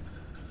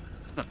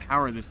 Just the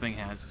power this thing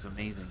has is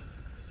amazing.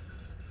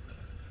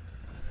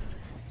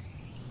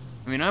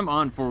 I mean, I'm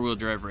on 4-wheel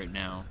drive right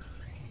now.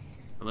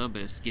 A little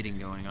bit of skidding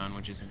going on,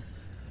 which isn't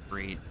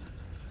great.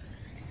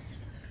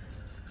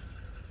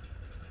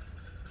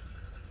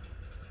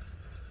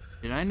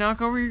 Did I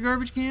knock over your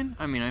garbage can?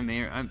 I mean,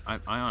 I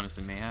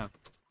honestly may have.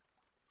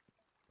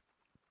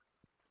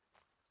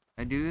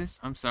 Did I do this?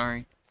 I'm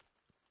sorry.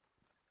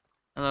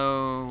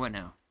 Hello, what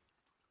now?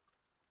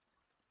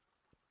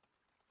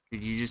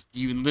 Dude,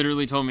 you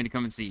literally told me to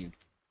come and see you.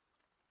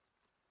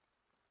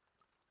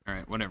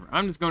 Alright, whatever.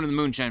 I'm just going to the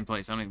Moonshine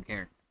place. I don't even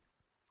care.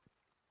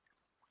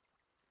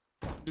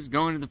 Just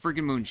going to the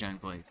freaking Moonshine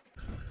place.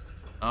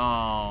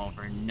 Oh,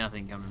 for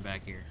nothing coming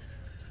back here.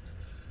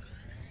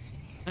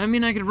 I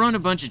mean, I could run a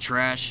bunch of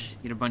trash,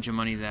 get a bunch of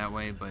money that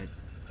way, but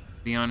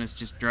to be honest,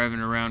 just driving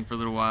around for a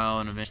little while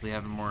and eventually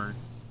having more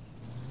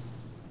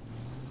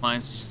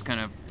appliances just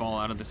kind of fall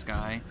out of the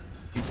sky.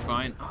 It's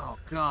fine. Oh,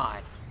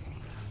 God.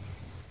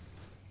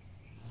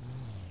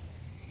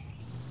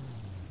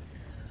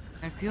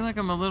 I feel like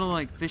I'm a little,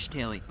 like,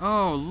 fishtaily.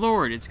 Oh,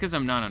 Lord. It's because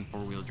I'm not on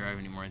four-wheel drive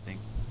anymore, I think.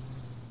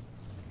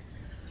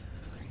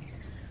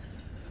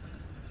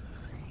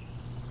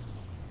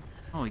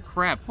 Holy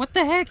crap. What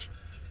the heck?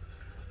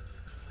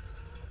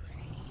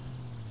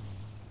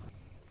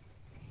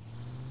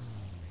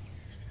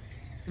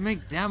 To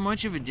make that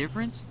much of a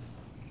difference?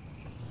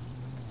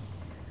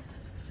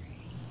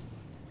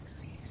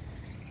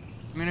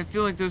 I mean, I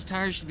feel like those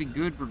tires should be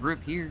good for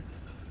grip here.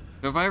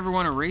 So if I ever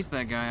want to race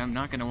that guy, I'm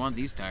not going to want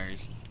these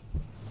tires.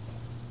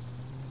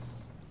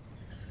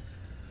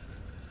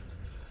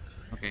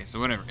 Okay, so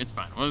whatever. It's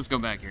fine. We'll just go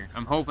back here.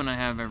 I'm hoping I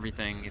have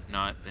everything. If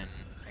not, then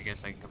I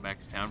guess I can come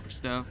back to town for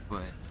stuff,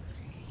 but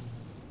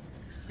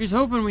here's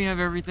hoping we have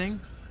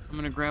everything. I'm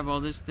going to grab all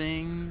these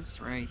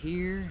things right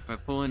here. If I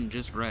pull in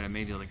just right, I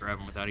may be able to grab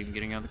them without even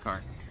getting out of the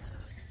car.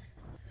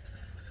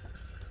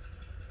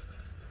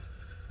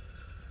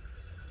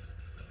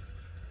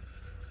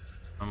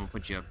 I'm going to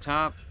put you up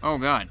top. Oh,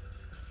 God.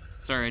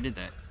 Sorry I did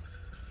that.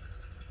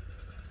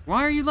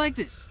 Why are you like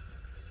this?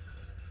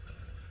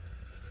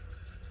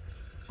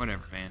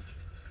 Whatever, man.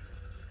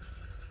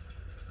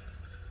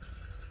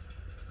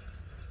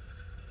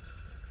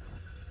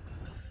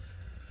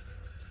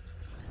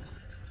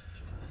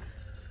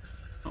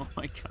 Oh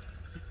my God.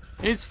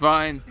 It's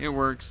fine. It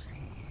works.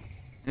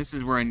 This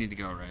is where I need to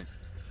go, right?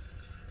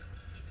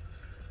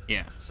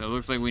 Yeah, so it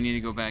looks like we need to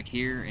go back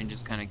here and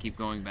just kind of keep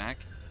going back.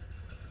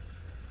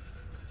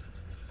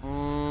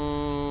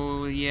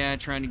 Oh, yeah,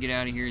 trying to get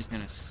out of here is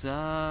gonna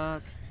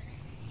suck.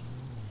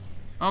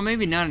 Oh,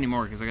 maybe not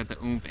anymore, because I got the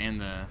oomph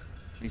and the...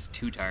 At least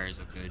 2 tires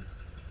are good.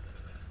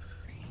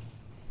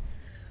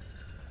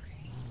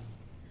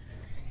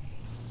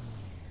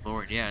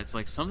 Lord, yeah, it's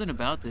like something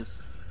about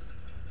this.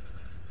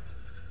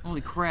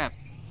 Holy crap.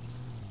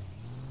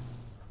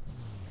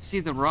 See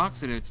the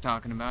rocks that it's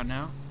talking about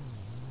now?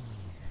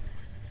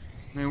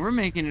 I mean, we're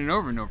making it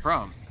over, no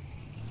problem.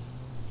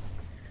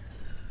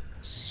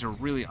 This is a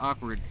really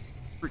awkward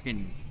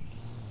freaking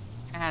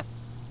path.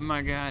 Oh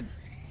my God.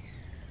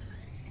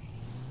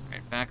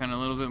 Alright, back on a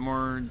little bit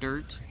more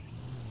dirt.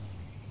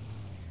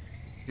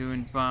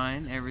 Doing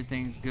fine.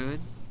 Everything's good.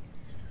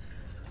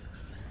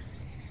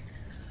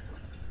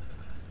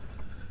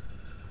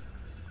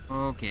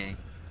 Okay.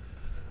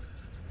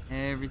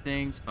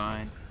 Everything's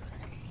fine.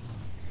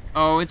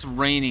 Oh, it's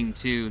raining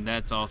too.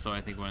 That's also, I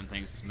think, one of the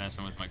things that's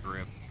messing with my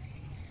grip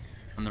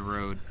on the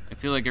road. I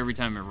feel like every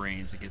time it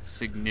rains, it gets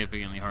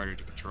significantly harder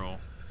to control.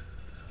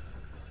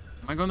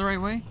 Am I going the right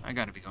way? I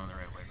gotta be going the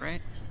right way,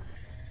 right?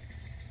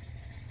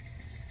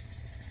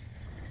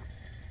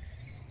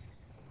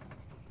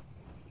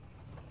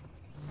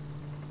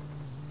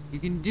 You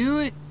can do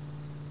it!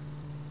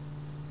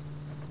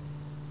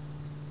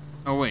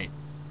 Oh, wait.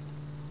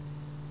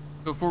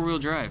 Go four-wheel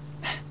drive.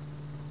 There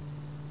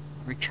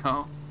we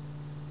go.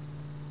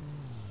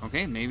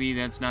 Okay, maybe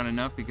that's not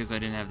enough because I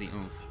didn't have the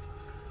oomph.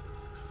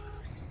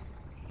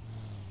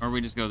 Or we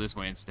just go this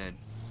way instead.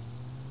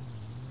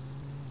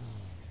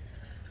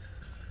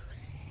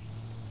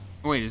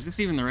 Oh, wait, is this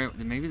even the right...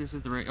 Maybe this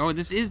is the right... Oh,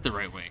 this is the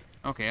right way.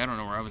 Okay, I don't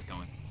know where I was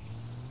going.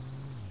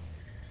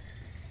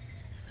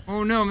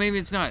 Oh, no, maybe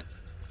it's not.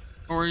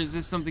 Or is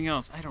this something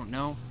else? I don't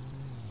know.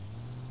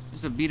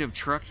 There's a beat-up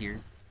truck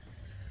here.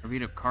 Or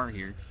beat-up car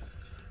here.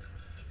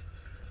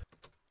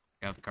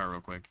 Get out the car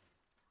real quick.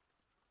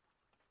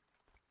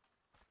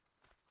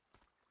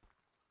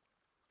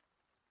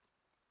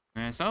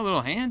 Man, I saw a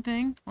little hand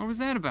thing. What was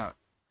that about?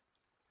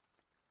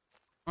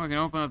 Oh, I can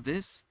open up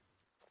this?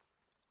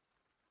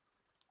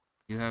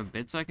 You have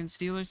bits I can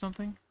steal or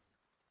something?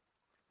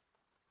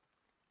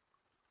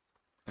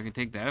 I can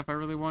take that if I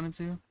really wanted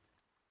to.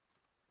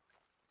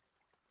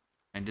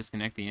 And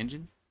disconnect the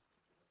engine?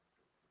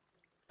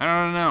 I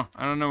don't know.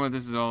 I don't know what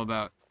this is all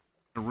about.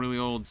 A really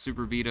old,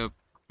 super beat-up,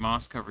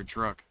 moss-covered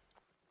truck.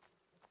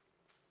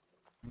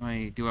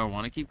 Do I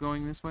want to keep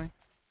going this way?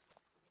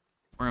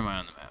 Where am I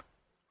on the map?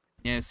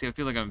 Yeah, see, I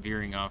feel like I'm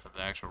veering off of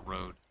the actual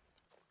road.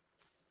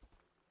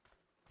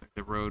 It's like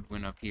the road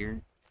went up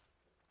here.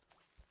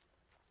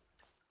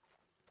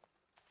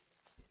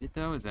 Did it,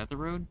 though? Is that the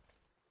road?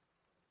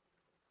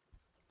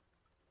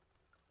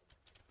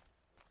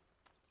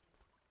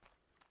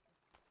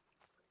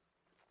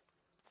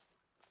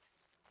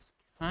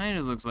 Kind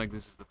of looks like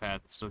this is the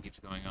path that still keeps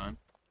going on.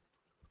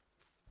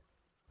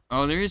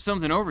 Oh, there is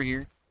something over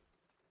here.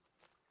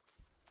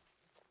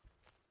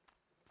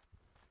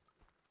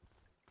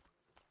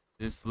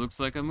 This looks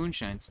like a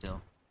Moonshine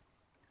still.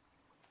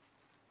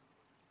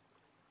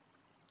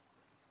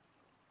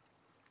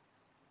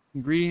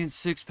 Ingredients: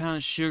 6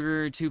 pounds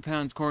sugar, 2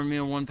 pounds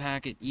cornmeal, 1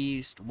 packet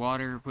yeast,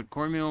 water. Put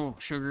cornmeal,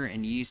 sugar,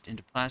 and yeast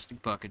into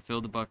plastic bucket.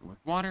 Fill the bucket with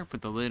water.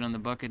 Put the lid on the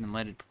bucket and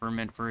let it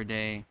ferment for a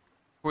day.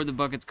 Pour the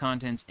bucket's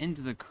contents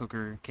into the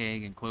cooker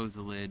keg and close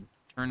the lid.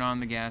 Turn on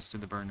the gas to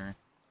the burner.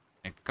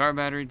 Connect the car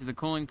battery to the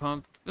cooling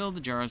pump. Fill the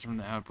jars from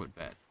the output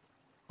vat.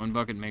 1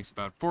 bucket makes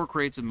about 4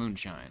 crates of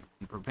moonshine.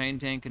 The propane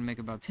tank can make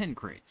about 10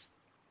 crates.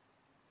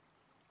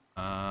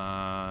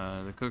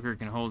 The cooker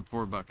can hold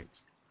 4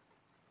 buckets.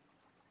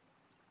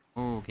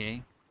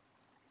 Okay.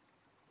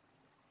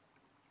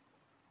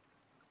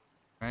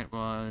 Right,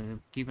 well,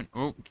 keep an...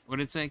 Oh, what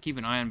did it say? Keep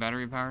an eye on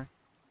battery power?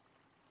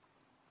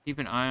 Keep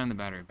an eye on the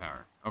battery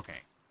power.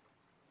 Okay.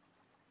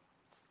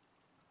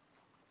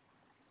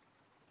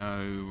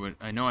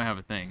 I know I have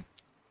a thing.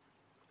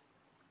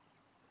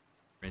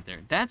 Right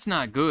there. That's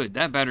not good.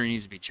 That battery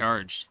needs to be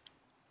charged.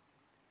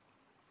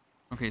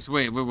 Okay, so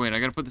wait. I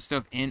gotta put the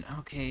stuff in.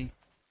 Okay.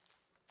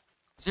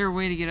 Is there a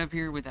way to get up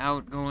here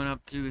without going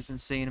up through this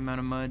insane amount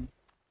of mud?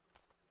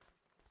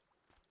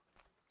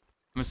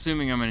 I'm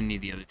assuming I'm gonna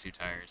need the other 2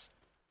 tires.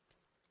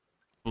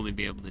 Fully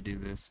be able to do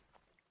this.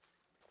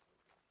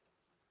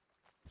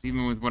 So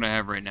even with what I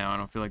have right now, I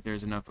don't feel like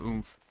there's enough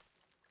oomph.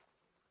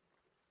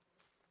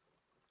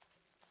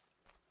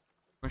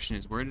 Question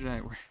is, where did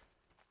I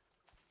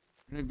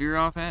veer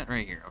off at?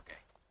 Right here, okay.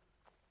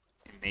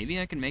 And maybe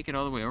I can make it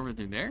all the way over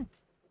through there?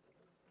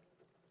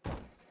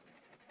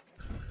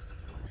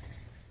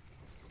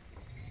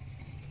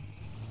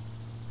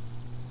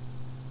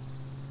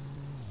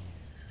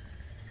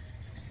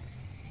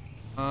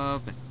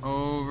 Up and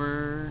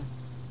over.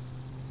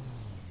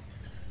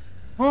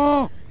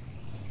 Oh!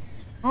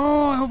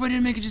 Oh, I hope I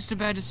didn't make it just a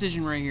bad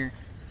decision right here.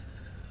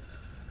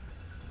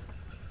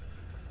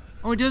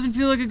 Oh, it doesn't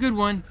feel like a good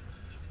one.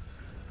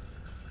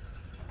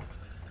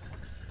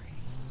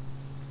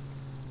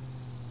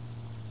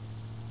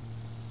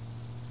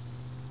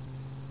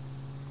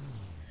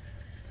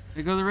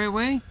 Did it go the right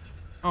way?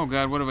 Oh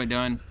god, what have I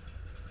done?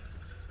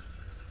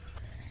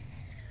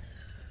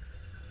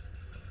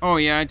 Oh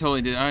yeah, I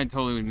totally did. I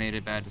totally made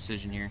a bad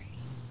decision here.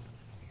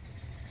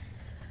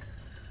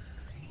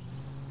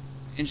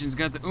 Engine's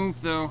got the oomph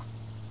though.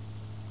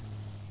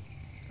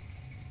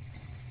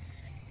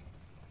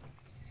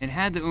 It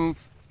had the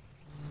oomph.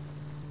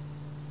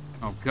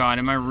 Oh god,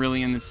 am I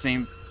really in the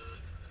same...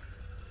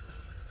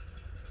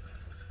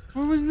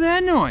 What was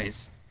that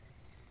noise?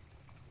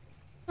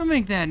 Don't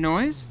make that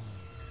noise.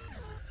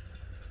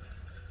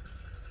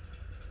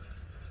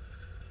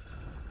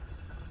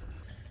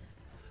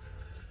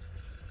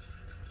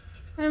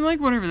 I didn't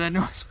like whatever that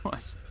noise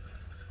was.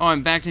 Oh,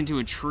 I'm backed into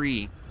a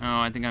tree.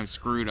 Oh, I think I'm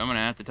screwed. I'm gonna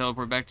have to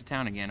teleport back to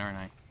town again, aren't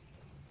I?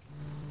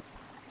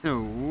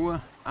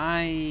 So,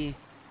 I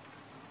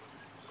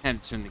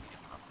had to turn the game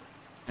off.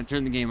 I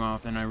turned the game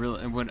off,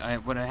 and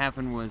what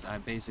happened was I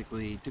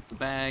basically took the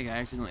bag. I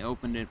accidentally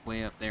opened it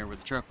way up there where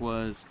the truck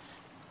was,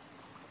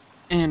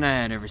 and I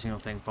had every single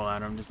thing fall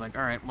out. I'm just like,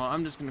 all right, well,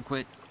 I'm just gonna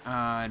quit.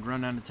 I'd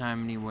run out of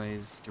time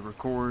anyways to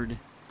record.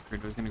 I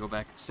was gonna go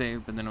back and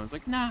save, but then I was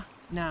like, nah,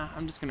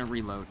 I'm just gonna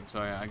reload. And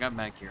so I got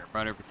back here,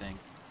 brought everything.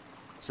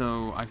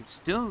 So I could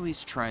still at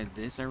least try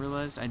this. I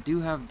realized I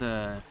do have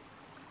the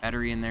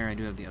battery in there. I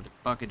do have the other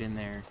bucket in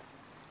there,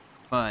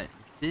 but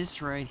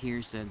this right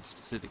here said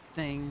specific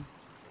thing.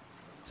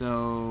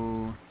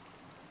 So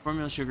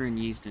cornmeal, sugar, and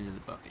yeast into the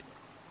bucket.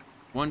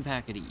 1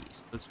 packet of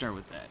yeast. Let's start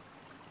with that.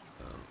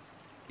 So,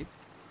 yep.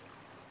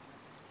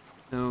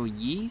 So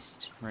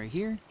yeast right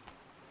here.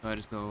 So I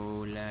just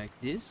go like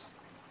this.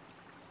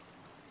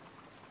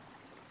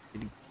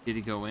 Did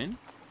it go in?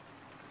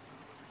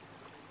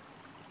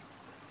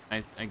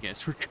 I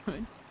guess we're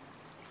good.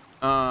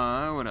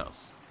 What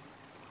else?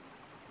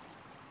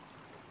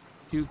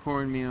 2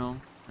 cornmeal.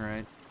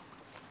 Alright.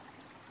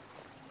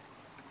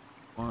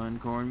 1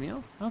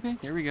 cornmeal. Okay,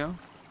 there we go.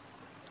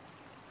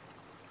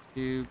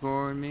 2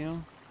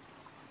 cornmeal.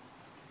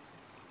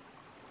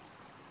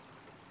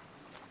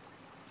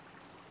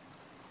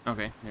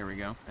 Okay, there we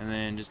go. And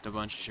then just a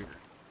bunch of sugar.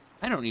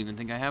 I don't even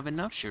think I have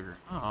enough sugar.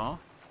 Aw. It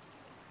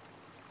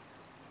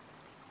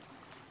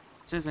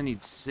says I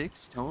need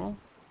 6 total?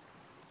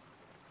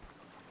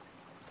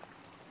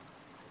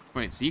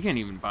 Wait, so you can't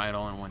even buy it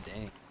all in one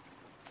day.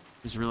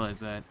 Just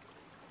realized that.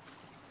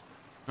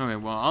 Okay,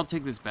 well, I'll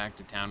take this back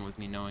to town with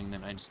me knowing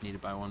that I just need to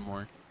buy 1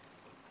 more.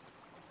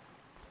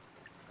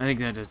 I think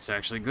that it's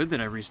actually good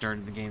that I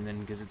restarted the game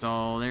then, because it's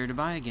all there to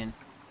buy again.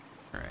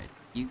 Alright,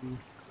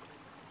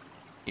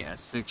 yeah,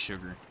 6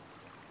 sugar.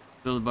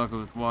 Fill the bucket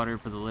with water,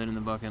 put the lid in the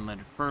bucket and let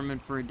it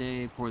ferment for a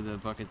day. Pour the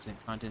bucket's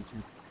contents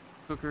into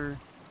the cooker.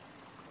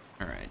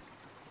 Alright.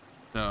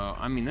 So,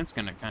 I mean, that's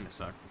gonna kind of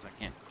suck, because I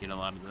can't get a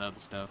lot of the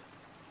other stuff.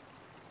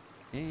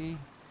 Okay,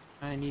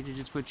 I need to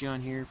just put you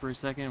on here for a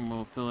second, and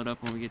we'll fill it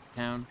up when we get to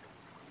town.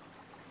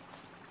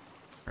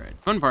 Alright,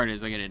 fun part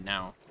is I get it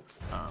now.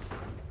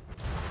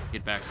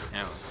 Get back to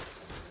town.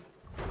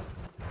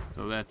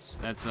 So that's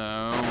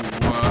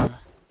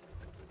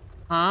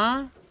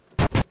huh?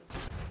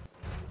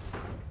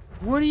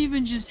 What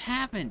even just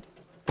happened?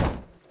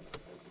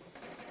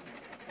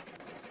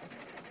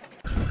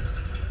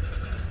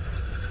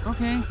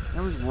 Okay,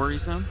 that was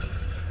worrisome.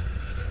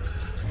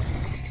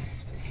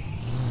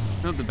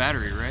 Filled the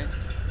battery, right?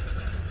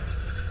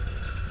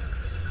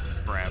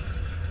 Crap.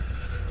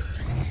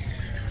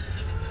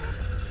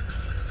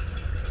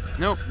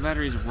 Nope, the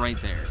battery's right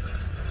there.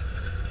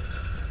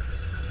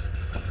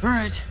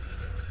 Alright.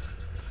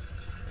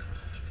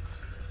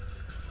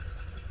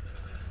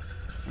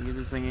 Can I get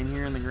this thing in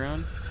here on the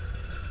ground?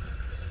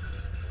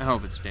 I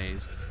hope it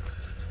stays.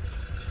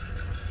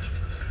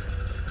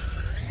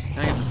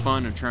 Now I get the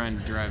fun of trying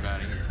to drive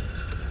out of here.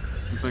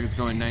 Looks like it's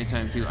going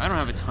nighttime too. I don't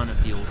have a ton of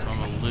fuel, so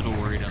I'm a little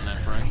worried on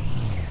that front.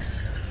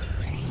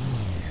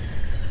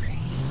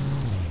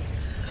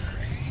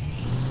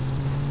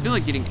 I feel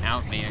like getting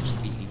out may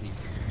actually be easy,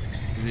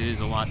 because it is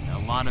a lot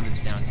of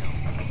it's downhill.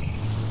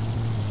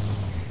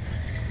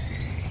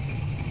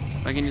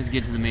 If I can just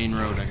get to the main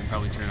road, I can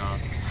probably turn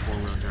off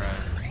four-wheel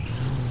drive.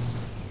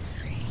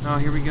 Oh,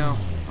 here we go.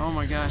 Oh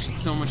my gosh,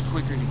 it's so much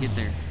quicker to get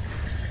there.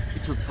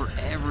 It took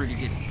forever to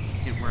get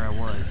where I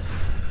was.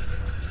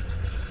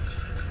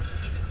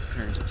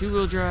 Turn to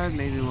two-wheel drive,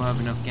 maybe we'll have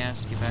enough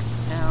gas to get back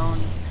to town.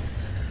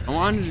 I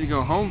wanted to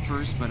go home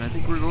first, but I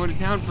think we're going to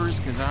town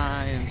first because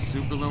I am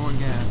super low on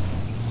gas.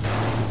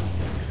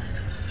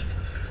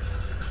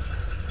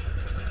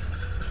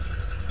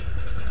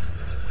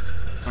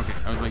 Okay,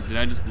 I was like, did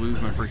I just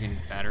lose my freaking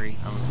battery?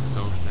 I was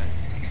so upset.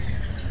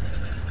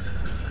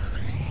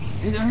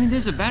 I mean,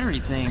 there's a battery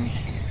thing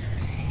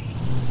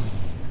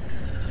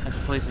at the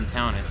place in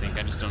town, I think.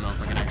 I just don't know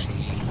if I can actually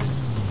use it.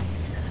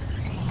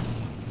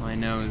 All I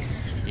know is,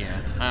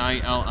 yeah,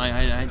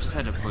 I just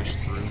had to push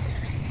through.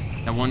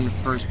 That one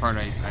first part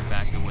I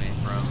backed away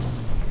from.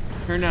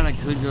 Turned out I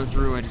could go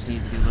through, I just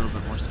needed to get a little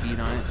bit more speed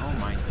on it. Oh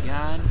my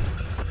god.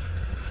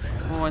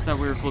 Oh, I thought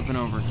we were flipping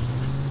over.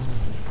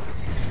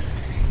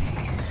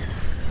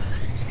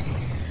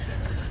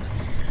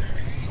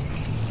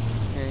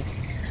 Okay,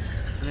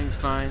 everything's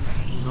fine.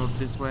 We'll go up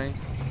this way.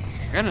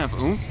 I got enough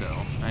oomph though.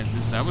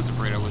 I was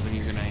afraid I wasn't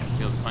even gonna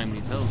be able to climb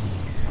these hills.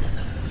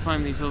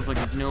 Climb these hills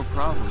like no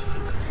problem.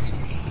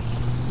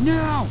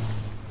 No!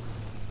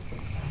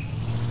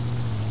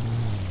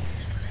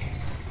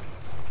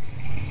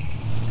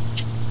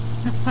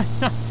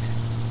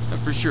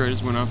 For sure, I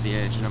just went off the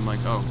edge, and I'm like,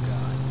 oh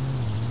god.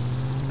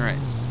 Alright,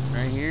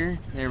 right here.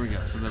 There we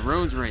go. So the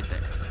road's right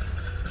there.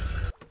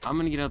 I'm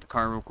gonna get out the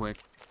car real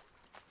quick,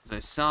 because I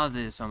saw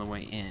this on the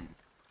way in,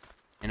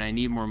 and I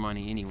need more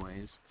money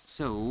anyways.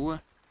 So,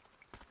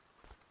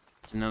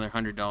 it's another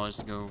 $100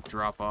 to go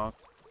drop off.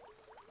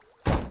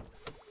 Alright,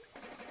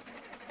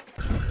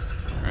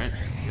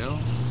 there we go.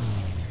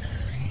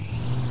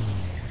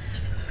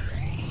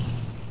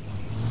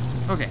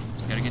 Okay,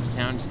 just gotta get to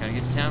town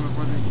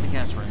before the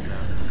gas runs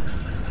out.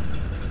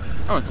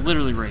 Oh, it's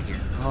literally right here.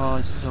 Oh,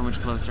 it's so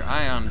much closer.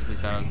 I honestly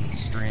thought I was gonna be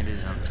stranded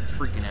and I was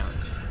freaking out.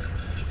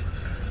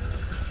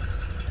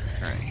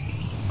 Alright,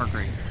 park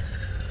right here.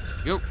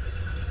 Yo!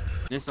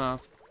 This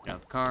off, get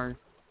out the car.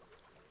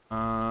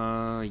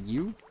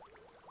 You?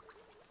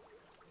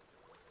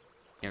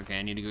 Yeah, okay,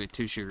 I need to go get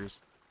 2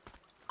 sugars.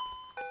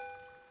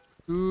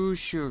 2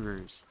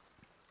 sugars.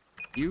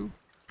 You.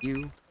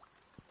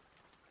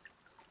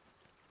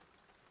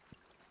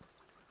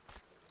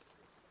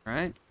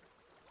 Alright.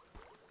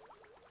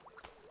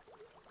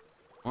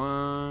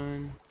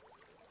 1,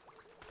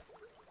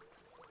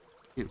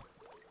 2.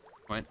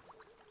 What?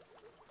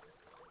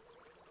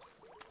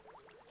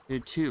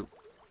 2.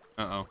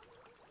 Uh-oh.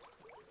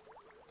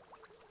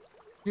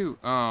 2.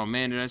 Oh,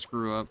 man, did I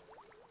screw up?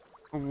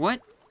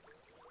 What?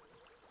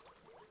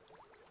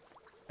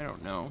 I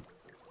don't know.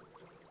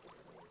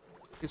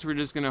 Guess we're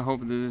just gonna hope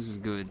that this is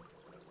good.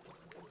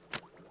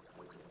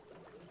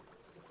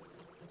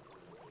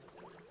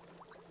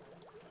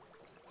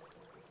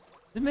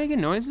 Is it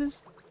making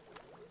noises?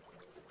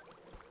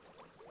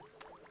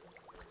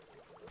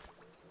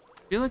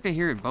 I feel like I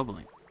hear it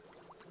bubbling.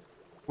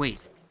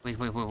 Wait.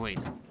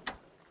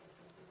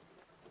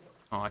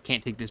 Oh, I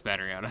can't take this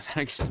battery out. I thought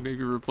I could just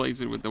maybe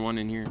replace it with the one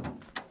in here.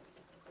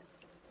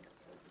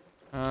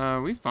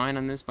 We fine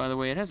on this, by the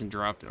way. It hasn't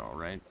dropped at all,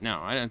 right? No,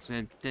 I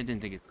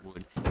didn't think it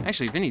would.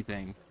 Actually, if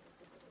anything,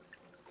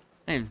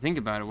 I didn't even think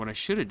about it. What I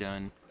should have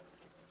done,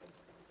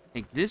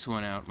 take this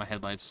one out. My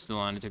headlights are still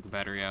on. I took the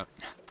battery out.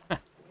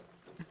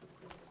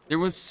 There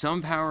was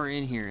some power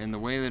in here, and the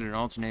way that an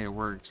alternator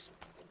works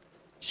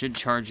should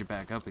charge it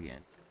back up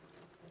again.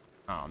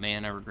 Oh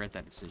man, I regret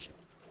that decision.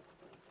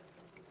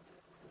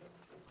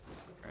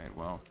 Alright,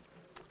 well,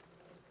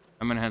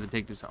 I'm gonna have to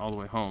take this all the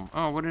way home.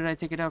 Oh, what did I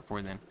take it out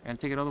for then? I gotta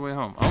take it all the way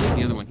home. I'll leave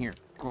the other one here.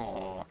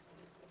 Cool.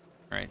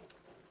 Alright.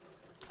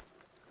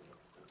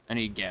 I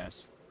need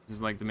gas. This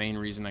is like the main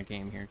reason I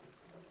came here.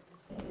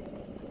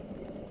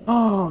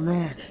 Oh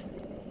man,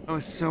 I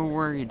was so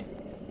worried.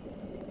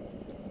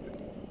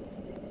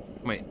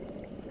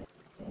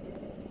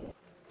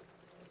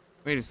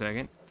 Wait a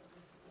second.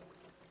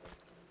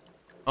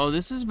 Oh,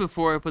 this is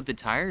before I put the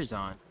tires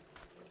on.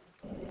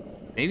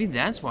 Maybe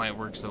that's why it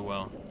works so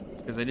well.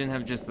 It's because I didn't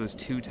have just those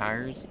 2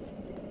 tires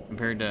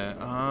compared to...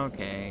 Oh,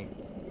 okay.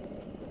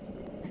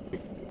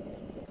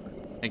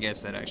 I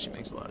guess that actually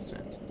makes a lot of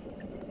sense.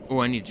 Oh,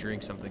 I need to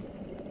drink something.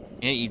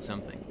 And eat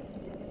something.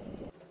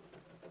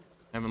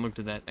 I haven't looked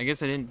at that. I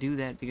guess I didn't do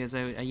that because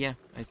I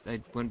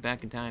went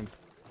back in time.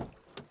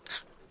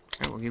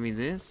 Alright, well, give me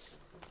this.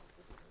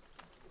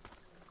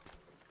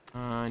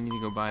 I need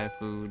to go buy a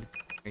food.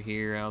 Right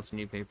here, I also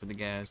need to pay for the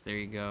gas. There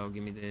you go.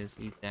 Give me this.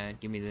 Eat that.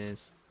 Give me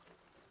this.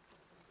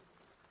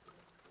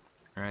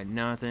 Alright,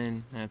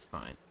 nothing. That's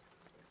fine.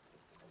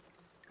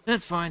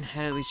 That's fine.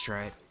 I'd at least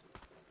try it.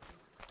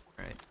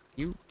 Alright.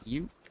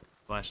 You.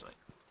 Flashlight.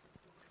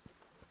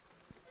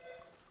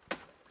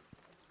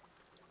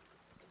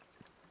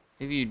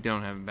 If you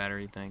don't have a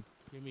battery thing.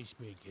 Give me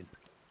speaking.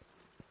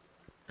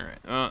 Alright.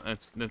 Oh,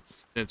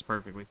 that's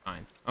perfectly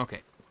fine.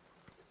 Okay.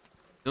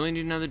 Still need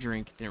another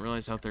drink. Didn't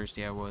realize how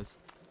thirsty I was.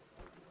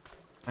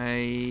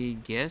 I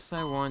guess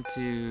I want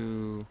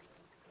to...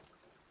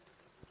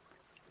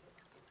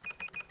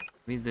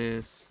 Need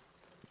this.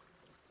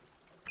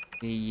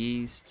 Need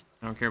yeast.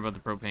 I don't care about the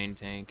propane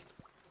tank.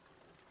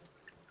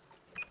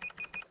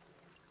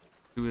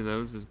 2 of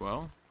those as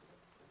well.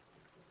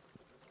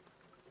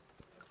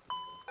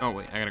 Oh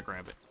wait, I gotta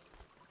grab it.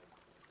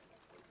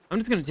 I'm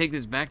just gonna take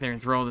this back there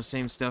and throw all the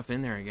same stuff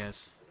in there, I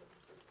guess.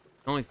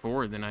 Only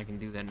 4, then I can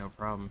do that no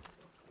problem.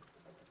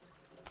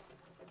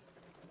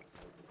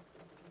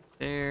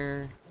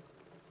 There.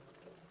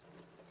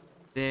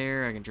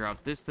 There, I can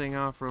drop this thing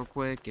off real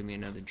quick. Give me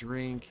another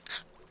drink.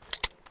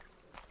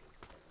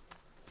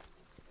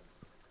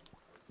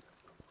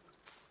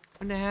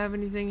 Don't I have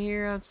anything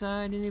here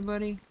outside?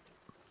 Anybody?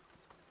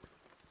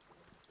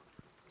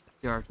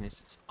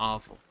 Darkness is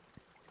awful.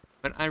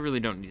 But I really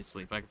don't need to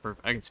sleep. I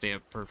can stay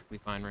up perfectly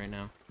fine right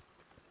now.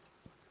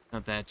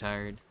 Not that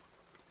tired.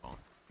 Oh,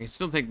 I can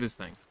still take this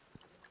thing.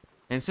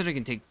 And instead I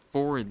can take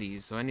 4 of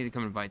these, so I need to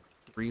come and buy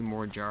 3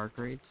 more jar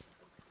crates.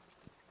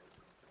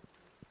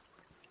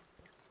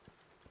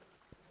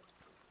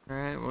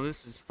 Alright, well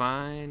this is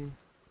fine,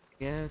 I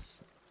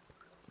guess.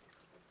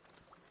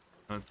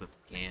 Oh, that's the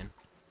can.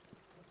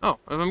 Oh,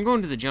 if I'm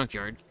going to the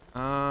junkyard,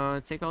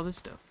 take all this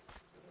stuff.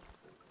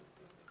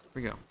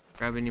 Here we go.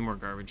 Grab any more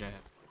garbage I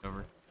have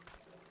over.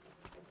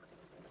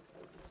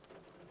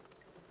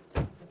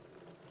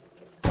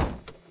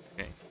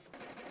 Okay.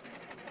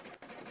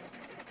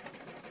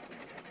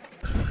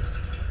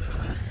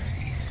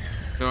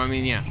 So, I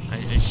mean, yeah,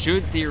 I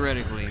should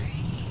theoretically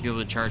be able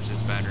to charge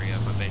this battery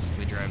up by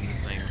basically driving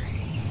this thing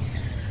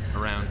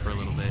around for a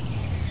little bit.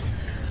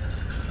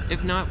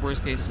 If not,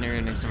 worst case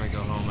scenario, next time I go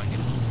home, I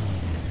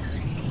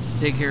can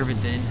take care of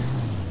it then.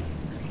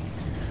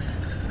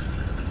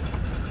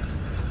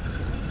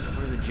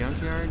 Go to the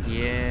junkyard?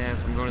 Yeah,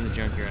 if I'm going to the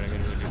junkyard, I gotta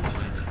go do it.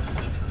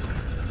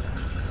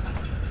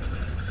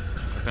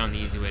 I found the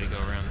easy way to go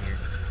around here.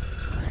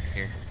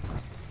 Here.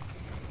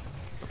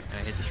 I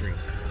hit the tree.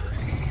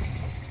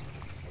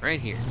 Right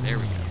here. There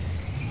we go.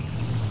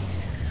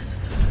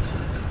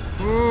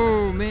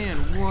 Oh, man,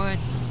 what?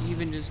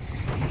 Even just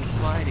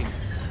sliding.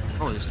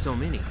 Oh, there's so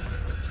many.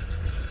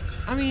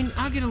 I mean,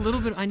 I'll get a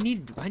little bit. I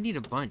need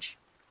a bunch.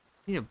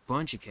 I need a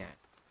bunch of cat.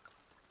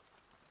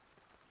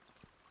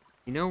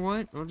 You know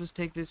what? I'll just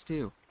take this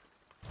too.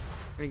 I'm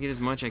gonna get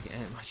as much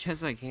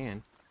as I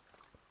can.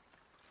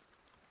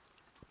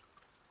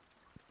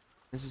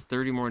 This is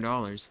 $30 more.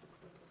 Is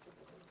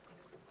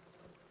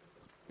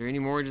there any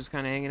more just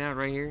kind of hanging out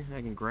right here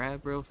I can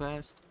grab real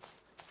fast?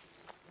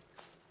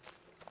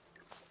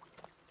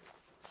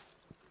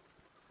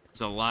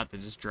 There's a lot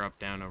that just dropped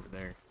down over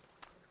there.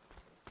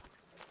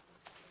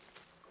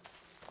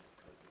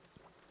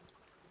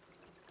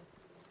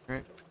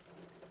 Alright.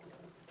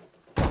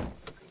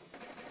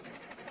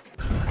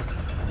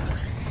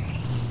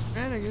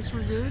 Alright, I guess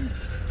we're good.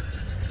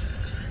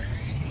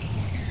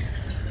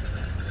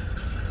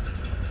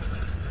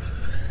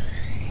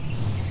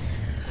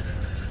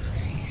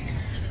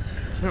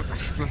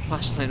 My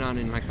flashlight on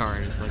in my car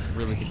and it's like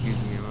really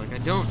confusing me. I'm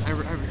like,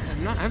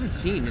 I haven't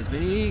seen as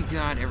many.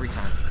 God, every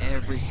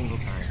single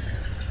time.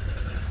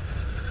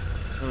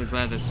 I'm really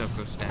glad that stuff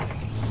goes static.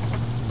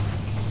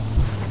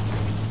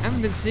 I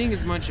haven't been seeing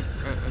as much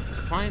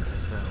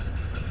appliances though.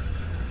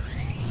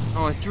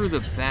 Oh, I threw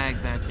the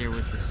bag back there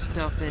with the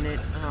stuff in it.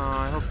 Oh,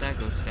 I hope that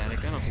goes static.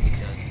 I don't think it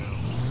does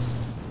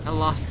though. I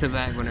lost the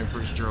bag when I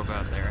first drove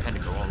out there. I had to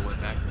go all the way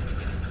back from the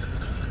beginning.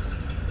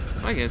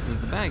 My guess is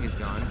the bag is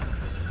gone.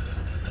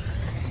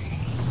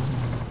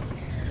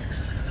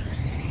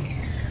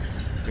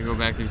 I go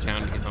back through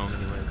town to get home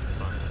anyways, it's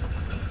fine.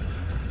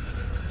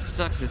 It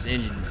sucks this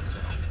engine, so.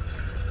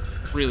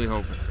 Really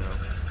hoping so.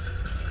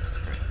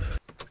 Alright.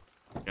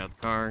 Get out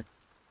the car,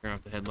 turn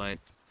off the headlight.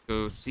 Let's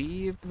go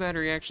see if the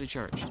battery actually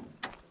charged.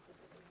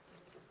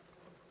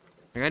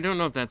 Like, I don't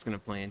know if that's gonna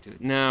play into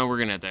it. No, we're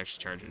gonna have to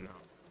actually charge it now.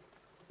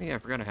 Oh, yeah, I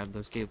forgot I have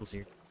those cables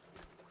here.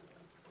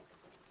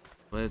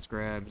 Let's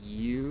grab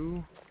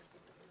you.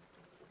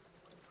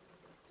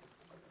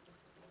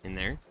 In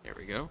there. There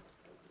we go.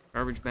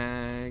 Garbage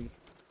bag.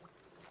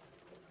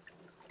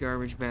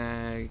 Garbage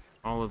bag,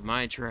 all of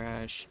my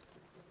trash.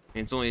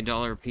 And it's only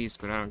 $1 a piece,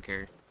 but I don't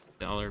care. It's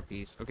 $1 a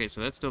piece. Okay,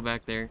 so that's still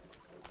back there.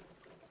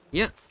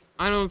 Yep,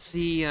 I don't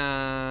see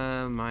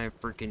my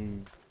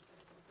freaking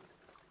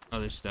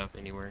other stuff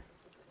anywhere.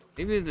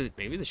 Maybe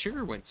the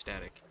sugar went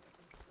static.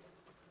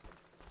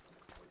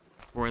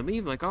 Before I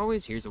leave, like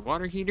always, here's a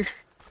water heater.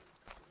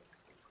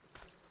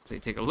 So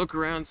take a look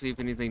around, see if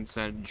anything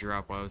decided to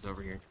drop while I was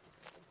over here.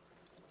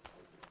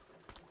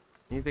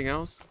 Anything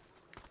else?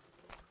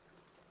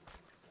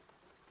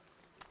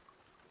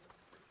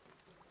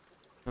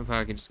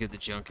 Somehow I can just get the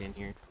junk in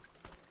here.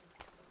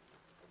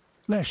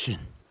 Listen,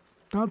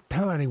 don't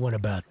tell anyone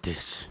about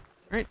this.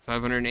 Alright,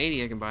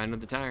 580, I can buy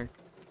another tire.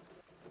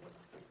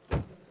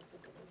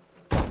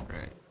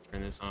 Right,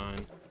 turn this on.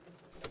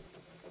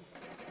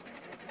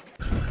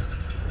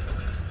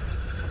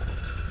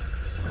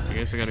 I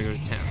guess I gotta go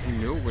to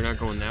town. No, we're not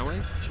going that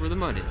way. That's where the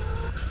mud is.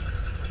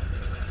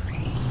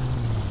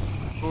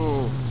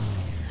 Oh.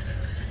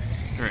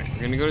 Alright,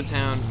 we're gonna go to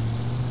town,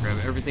 grab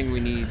everything we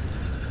need,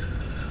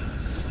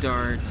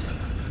 start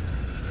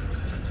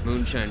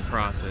Moonshine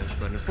process,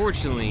 but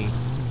unfortunately,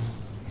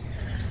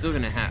 I'm still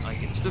gonna have,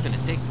 like, it's still gonna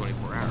take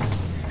 24 hours.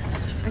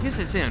 I guess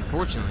I say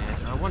unfortunately,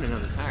 I want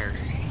another tire.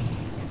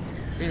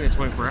 Maybe in the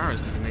 24 hours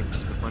we can make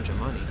just a bunch of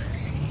money.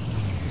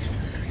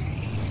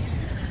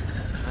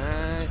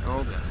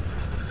 Oh god.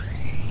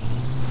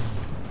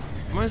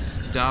 I'm gonna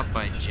stop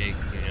by Jake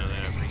to know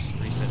that I've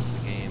reset the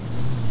game.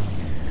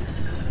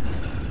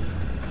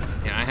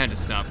 Yeah, I had to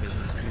stop because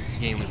this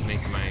game was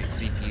making my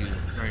CPU,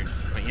 or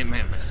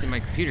my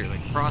computer,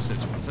 like the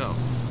processor itself,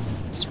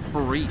 just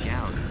freak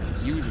out. It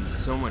was using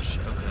so much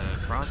of the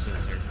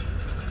processor.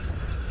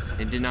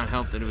 It did not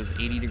help that it was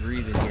 80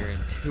 degrees in here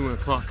at 2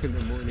 o'clock in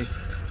the morning.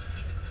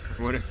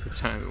 Or whatever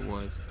time it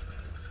was.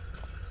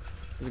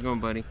 How's it going,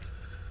 buddy?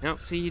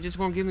 Nope, see, you just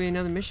won't give me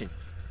another mission.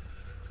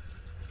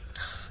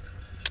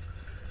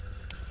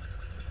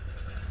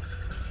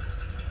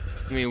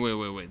 I mean,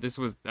 wait. This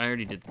was... I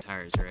already did the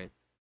tires, right?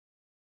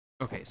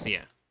 Okay, so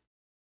yeah.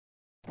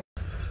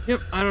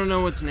 Yep, I don't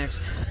know what's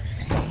next.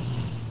 Oh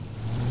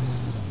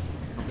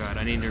god,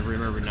 I need to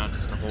remember not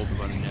just to hold the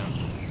button down.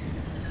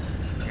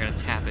 I gotta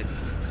tap it.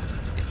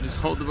 Just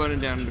hold the button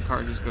down and the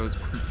car just goes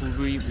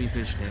completely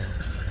fishtail.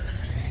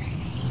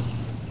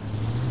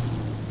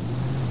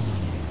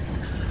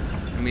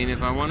 I mean,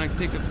 if I want to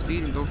pick up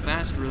speed and go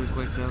fast really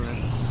quick, though,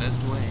 that's the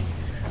best way.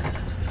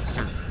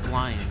 Start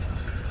flying.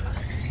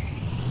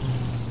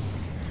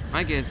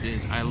 My guess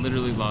is I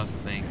literally lost the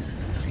thing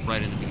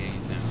right in the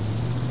beginning of town.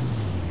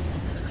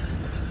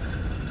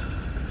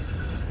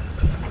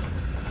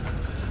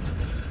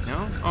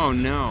 No? Oh,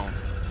 no.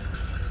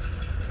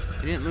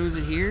 I didn't lose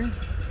it here?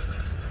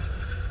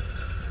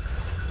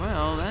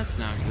 Well, that's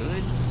not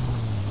good.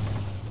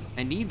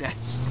 I need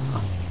that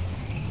stuff.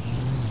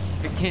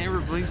 I can't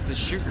replace the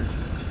sugar.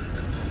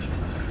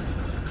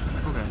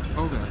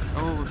 Oh god,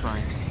 oh, we're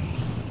fine.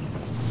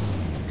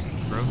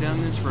 Drove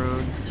down this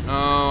road.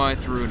 Oh, I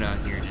threw it out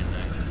here, didn't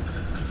I?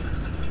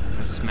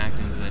 I smacked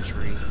into that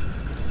tree.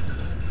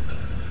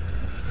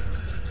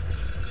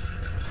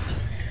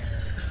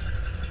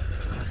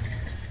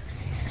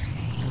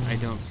 I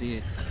don't see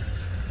it.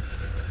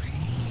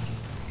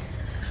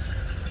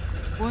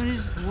 What?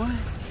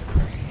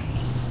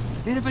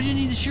 Man, if I didn't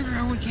need the sugar,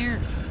 I wouldn't care.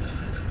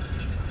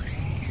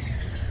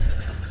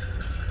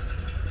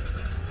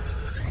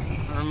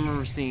 I don't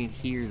remember seeing it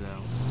here,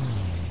 though.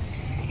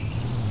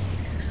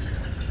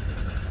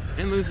 I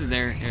didn't lose it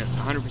there.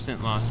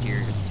 100% lost here.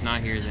 If it's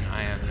not here, then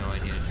I have no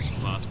idea. It's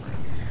just lost forever.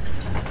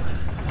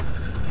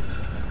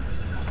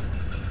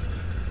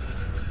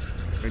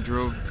 I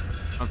drove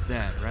up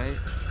that, right?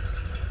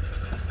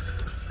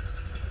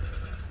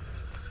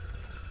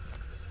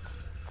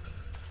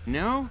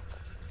 No?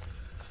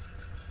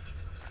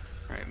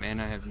 Alright, man,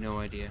 I have no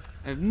idea.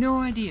 I have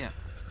no idea.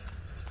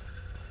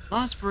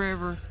 Lost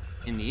forever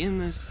in the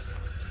endless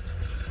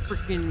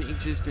freaking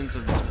existence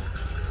of this world.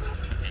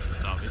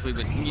 It's obviously,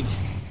 but you...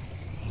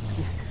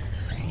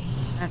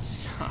 that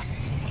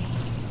sucks.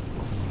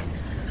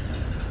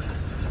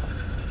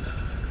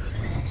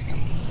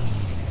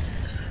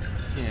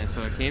 Yeah,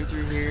 so I came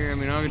through here. I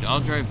mean, I'll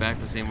drive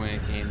back the same way I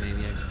came.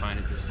 Maybe I can find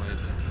it this way, but...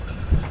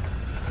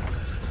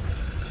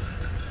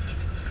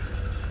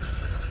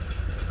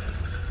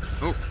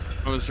 Oh,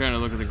 I was trying to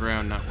look at the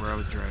ground, not where I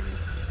was driving.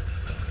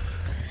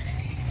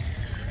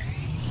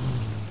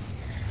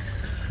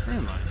 Where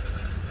am I?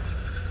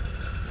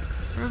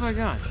 Where have I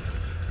gone?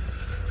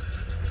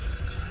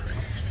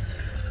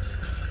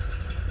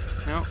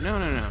 No.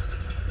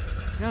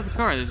 Get out of the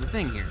car, there's a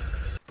thing here.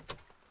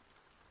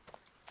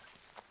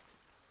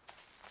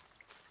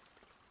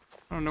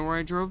 I don't know where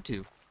I drove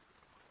to.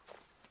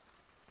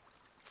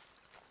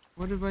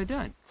 What have I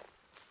done?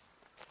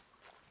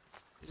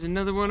 There's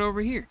another one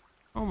over here.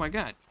 Oh my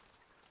god.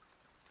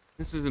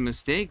 This was a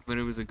mistake, but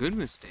it was a good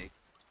mistake.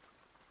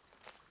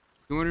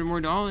 $200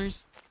 more.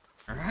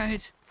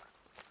 Alright.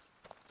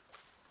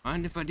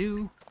 Mind if I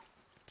do?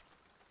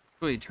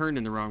 Well, you turned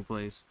in the wrong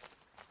place.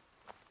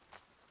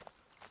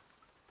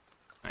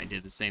 I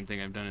did the same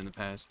thing I've done in the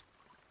past.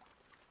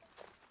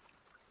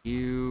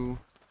 You...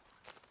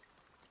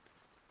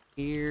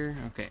 here.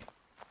 Okay.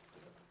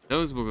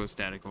 Those will go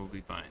static and we'll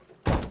be fine.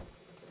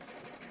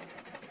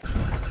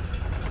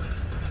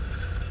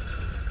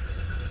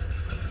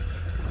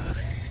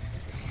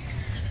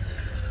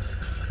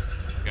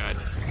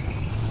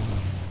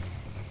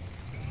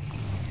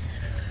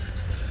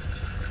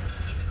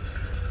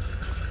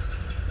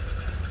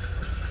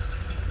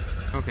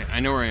 Okay, I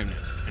know where I am now.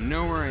 I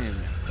know where I am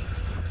now.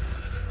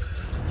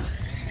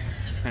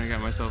 Just kind of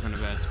got myself in a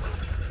bad spot.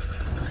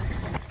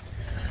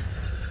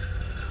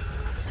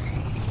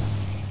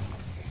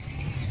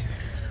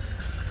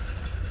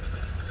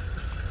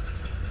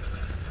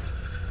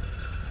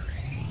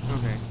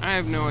 Okay, I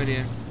have no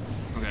idea.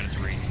 Oh god, it's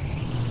raining. I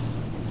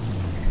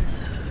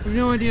have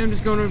no idea. I'm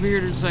just going over here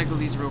to recycle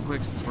these real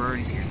quick since we're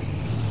already here.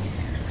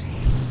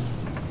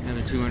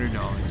 Another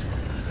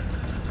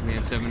 $200. We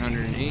had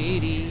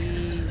 780.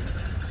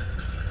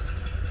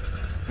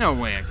 No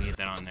way I can get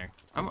that on there.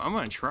 I'm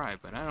gonna try,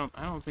 but I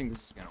don't think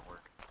this is gonna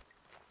work.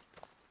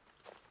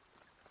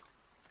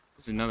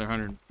 This is another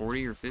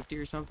 140 or 50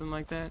 or something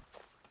like that.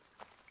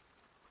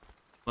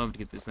 Love to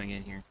get this thing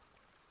in here.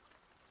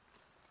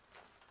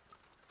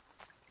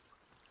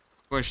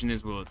 Question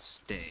is, will it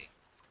stay?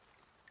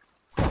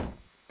 I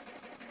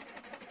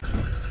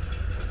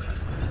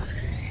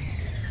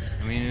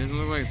mean, it doesn't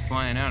look like it's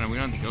flying out, and we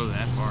don't have to go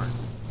that far.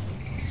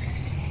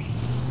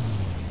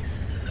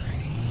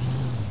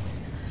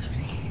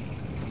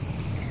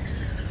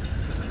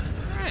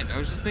 Alright, I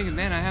was just thinking,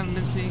 man, I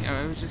haven't seen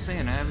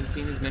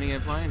as many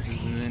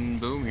appliances, and then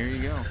boom, here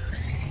you go.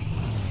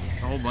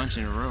 A whole bunch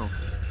in a row.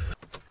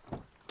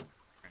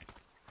 Alright.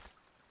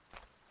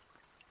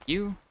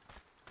 You.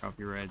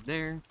 Copy right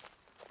there.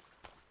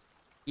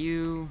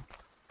 You.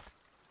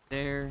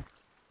 There.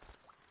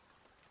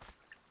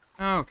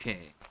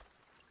 Okay.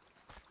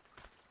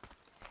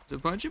 It's a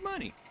bunch of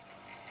money.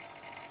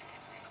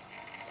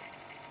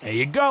 There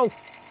you go.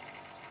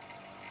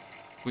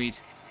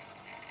 Sweet.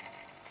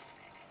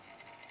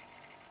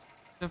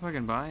 Stuff I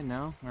can buy?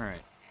 No?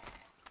 Alright.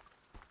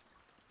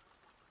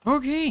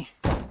 Okay.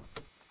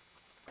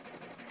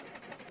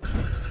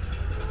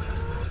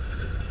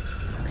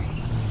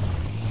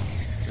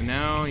 So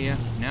now, yeah,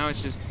 now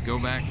it's just go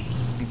back.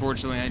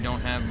 Unfortunately, I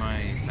don't have my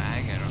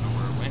bag. I don't know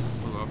where it went.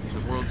 Flew off into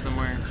the world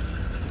somewhere.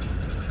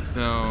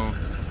 So,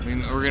 I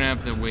mean, we're gonna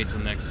have to wait till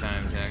next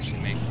time to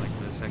actually make like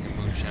the second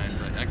moonshine,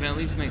 but I can at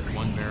least make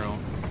one barrel.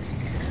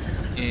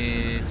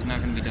 It's not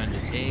gonna be done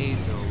today,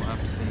 so we'll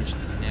have to finish it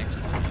next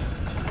time.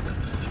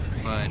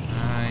 But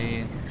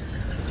I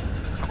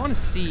want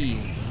to see.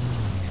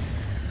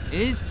 It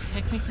is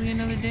technically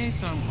another day,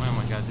 so oh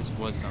my god, this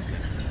was something.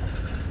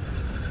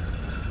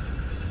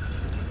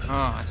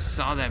 Oh, I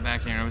saw that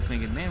back there, and I was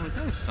thinking, man, was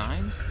that a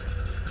sign?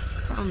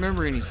 I don't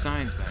remember any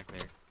signs back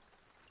there.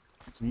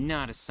 It's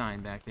not a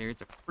sign back there.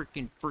 It's a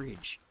freaking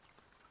fridge.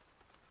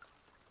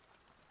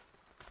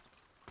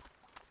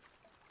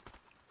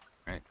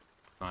 Alright,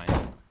 it's fine.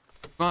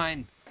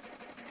 Fine.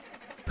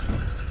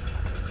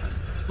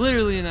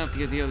 Literally enough to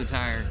get the other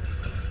tire.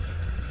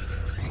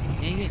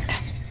 Dang it.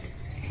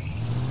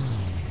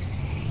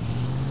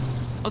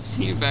 I'll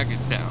see you back in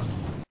town.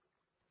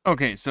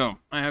 Okay, so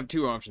I have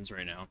two options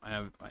right now. I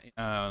have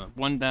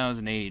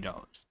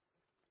 $1,080.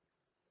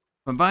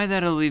 But by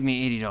that, it'll leave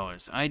me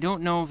 $80. I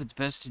don't know if it's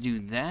best to do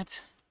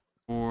that,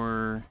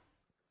 or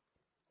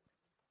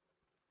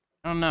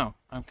I don't know.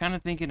 I'm kind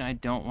of thinking I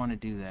don't want to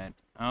do that.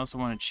 I also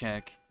want to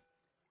check.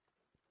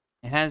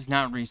 It has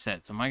not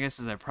reset, so my guess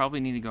is I probably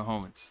need to go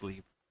home and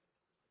sleep.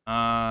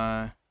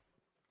 Only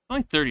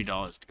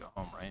 $30 to go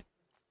home, right?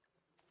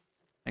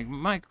 Like,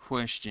 my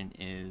question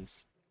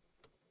is...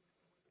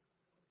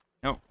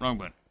 Nope, wrong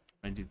button.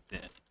 I do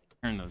this.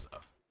 Turn those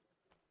off.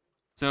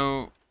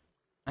 So,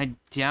 I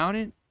doubt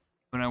it,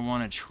 but I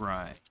want to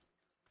try.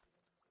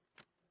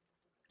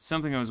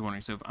 Something I was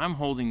wondering. So if I'm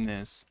holding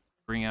this,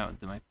 bring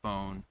out my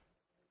phone.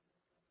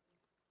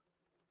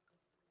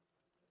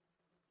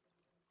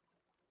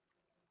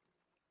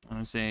 I'm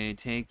going to say,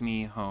 take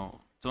me home.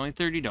 It's only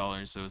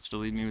 $30, so it'll still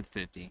leave me with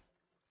 $50.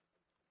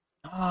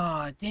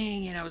 Ah, oh,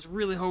 dang it. I was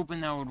really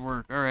hoping that would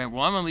work. Alright,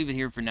 well, I'm going to leave it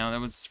here for now.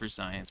 That was for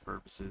science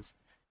purposes.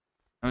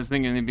 I was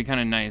thinking it'd be kind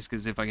of nice,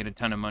 because if I get a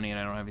ton of money and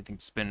I don't have anything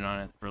to spend it on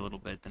it for a little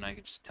bit, then I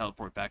could just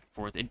teleport back and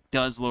forth. It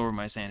does lower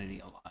my sanity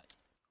a lot.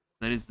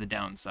 That is the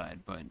downside,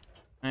 but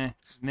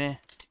meh.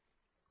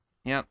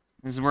 Yep,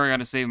 this is where I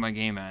gotta save my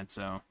game at,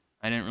 so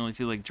I didn't really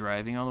feel like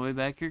driving all the way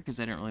back here, because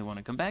I didn't really want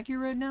to come back here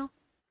right now.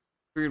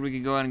 Figured we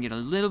could go out and get a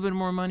little bit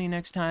more money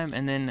next time,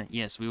 and then,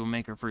 yes, we will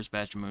make our first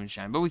batch of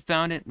moonshine. But we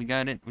found it, we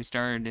got it, we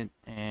started it,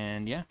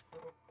 and yeah.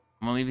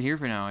 I'm gonna leave it here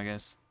for now, I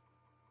guess.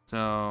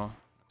 So,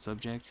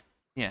 subject.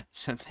 Yeah,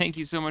 so thank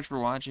you so much for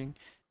watching.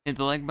 Hit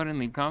the like button,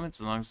 leave comments.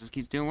 As long as this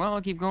keeps doing well,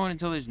 I'll keep going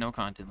until there's no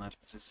content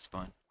left. This is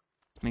fun.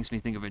 It makes me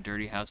think of a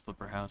dirty house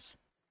flipper house.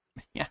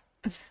 Yeah.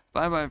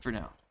 Bye-bye for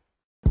now.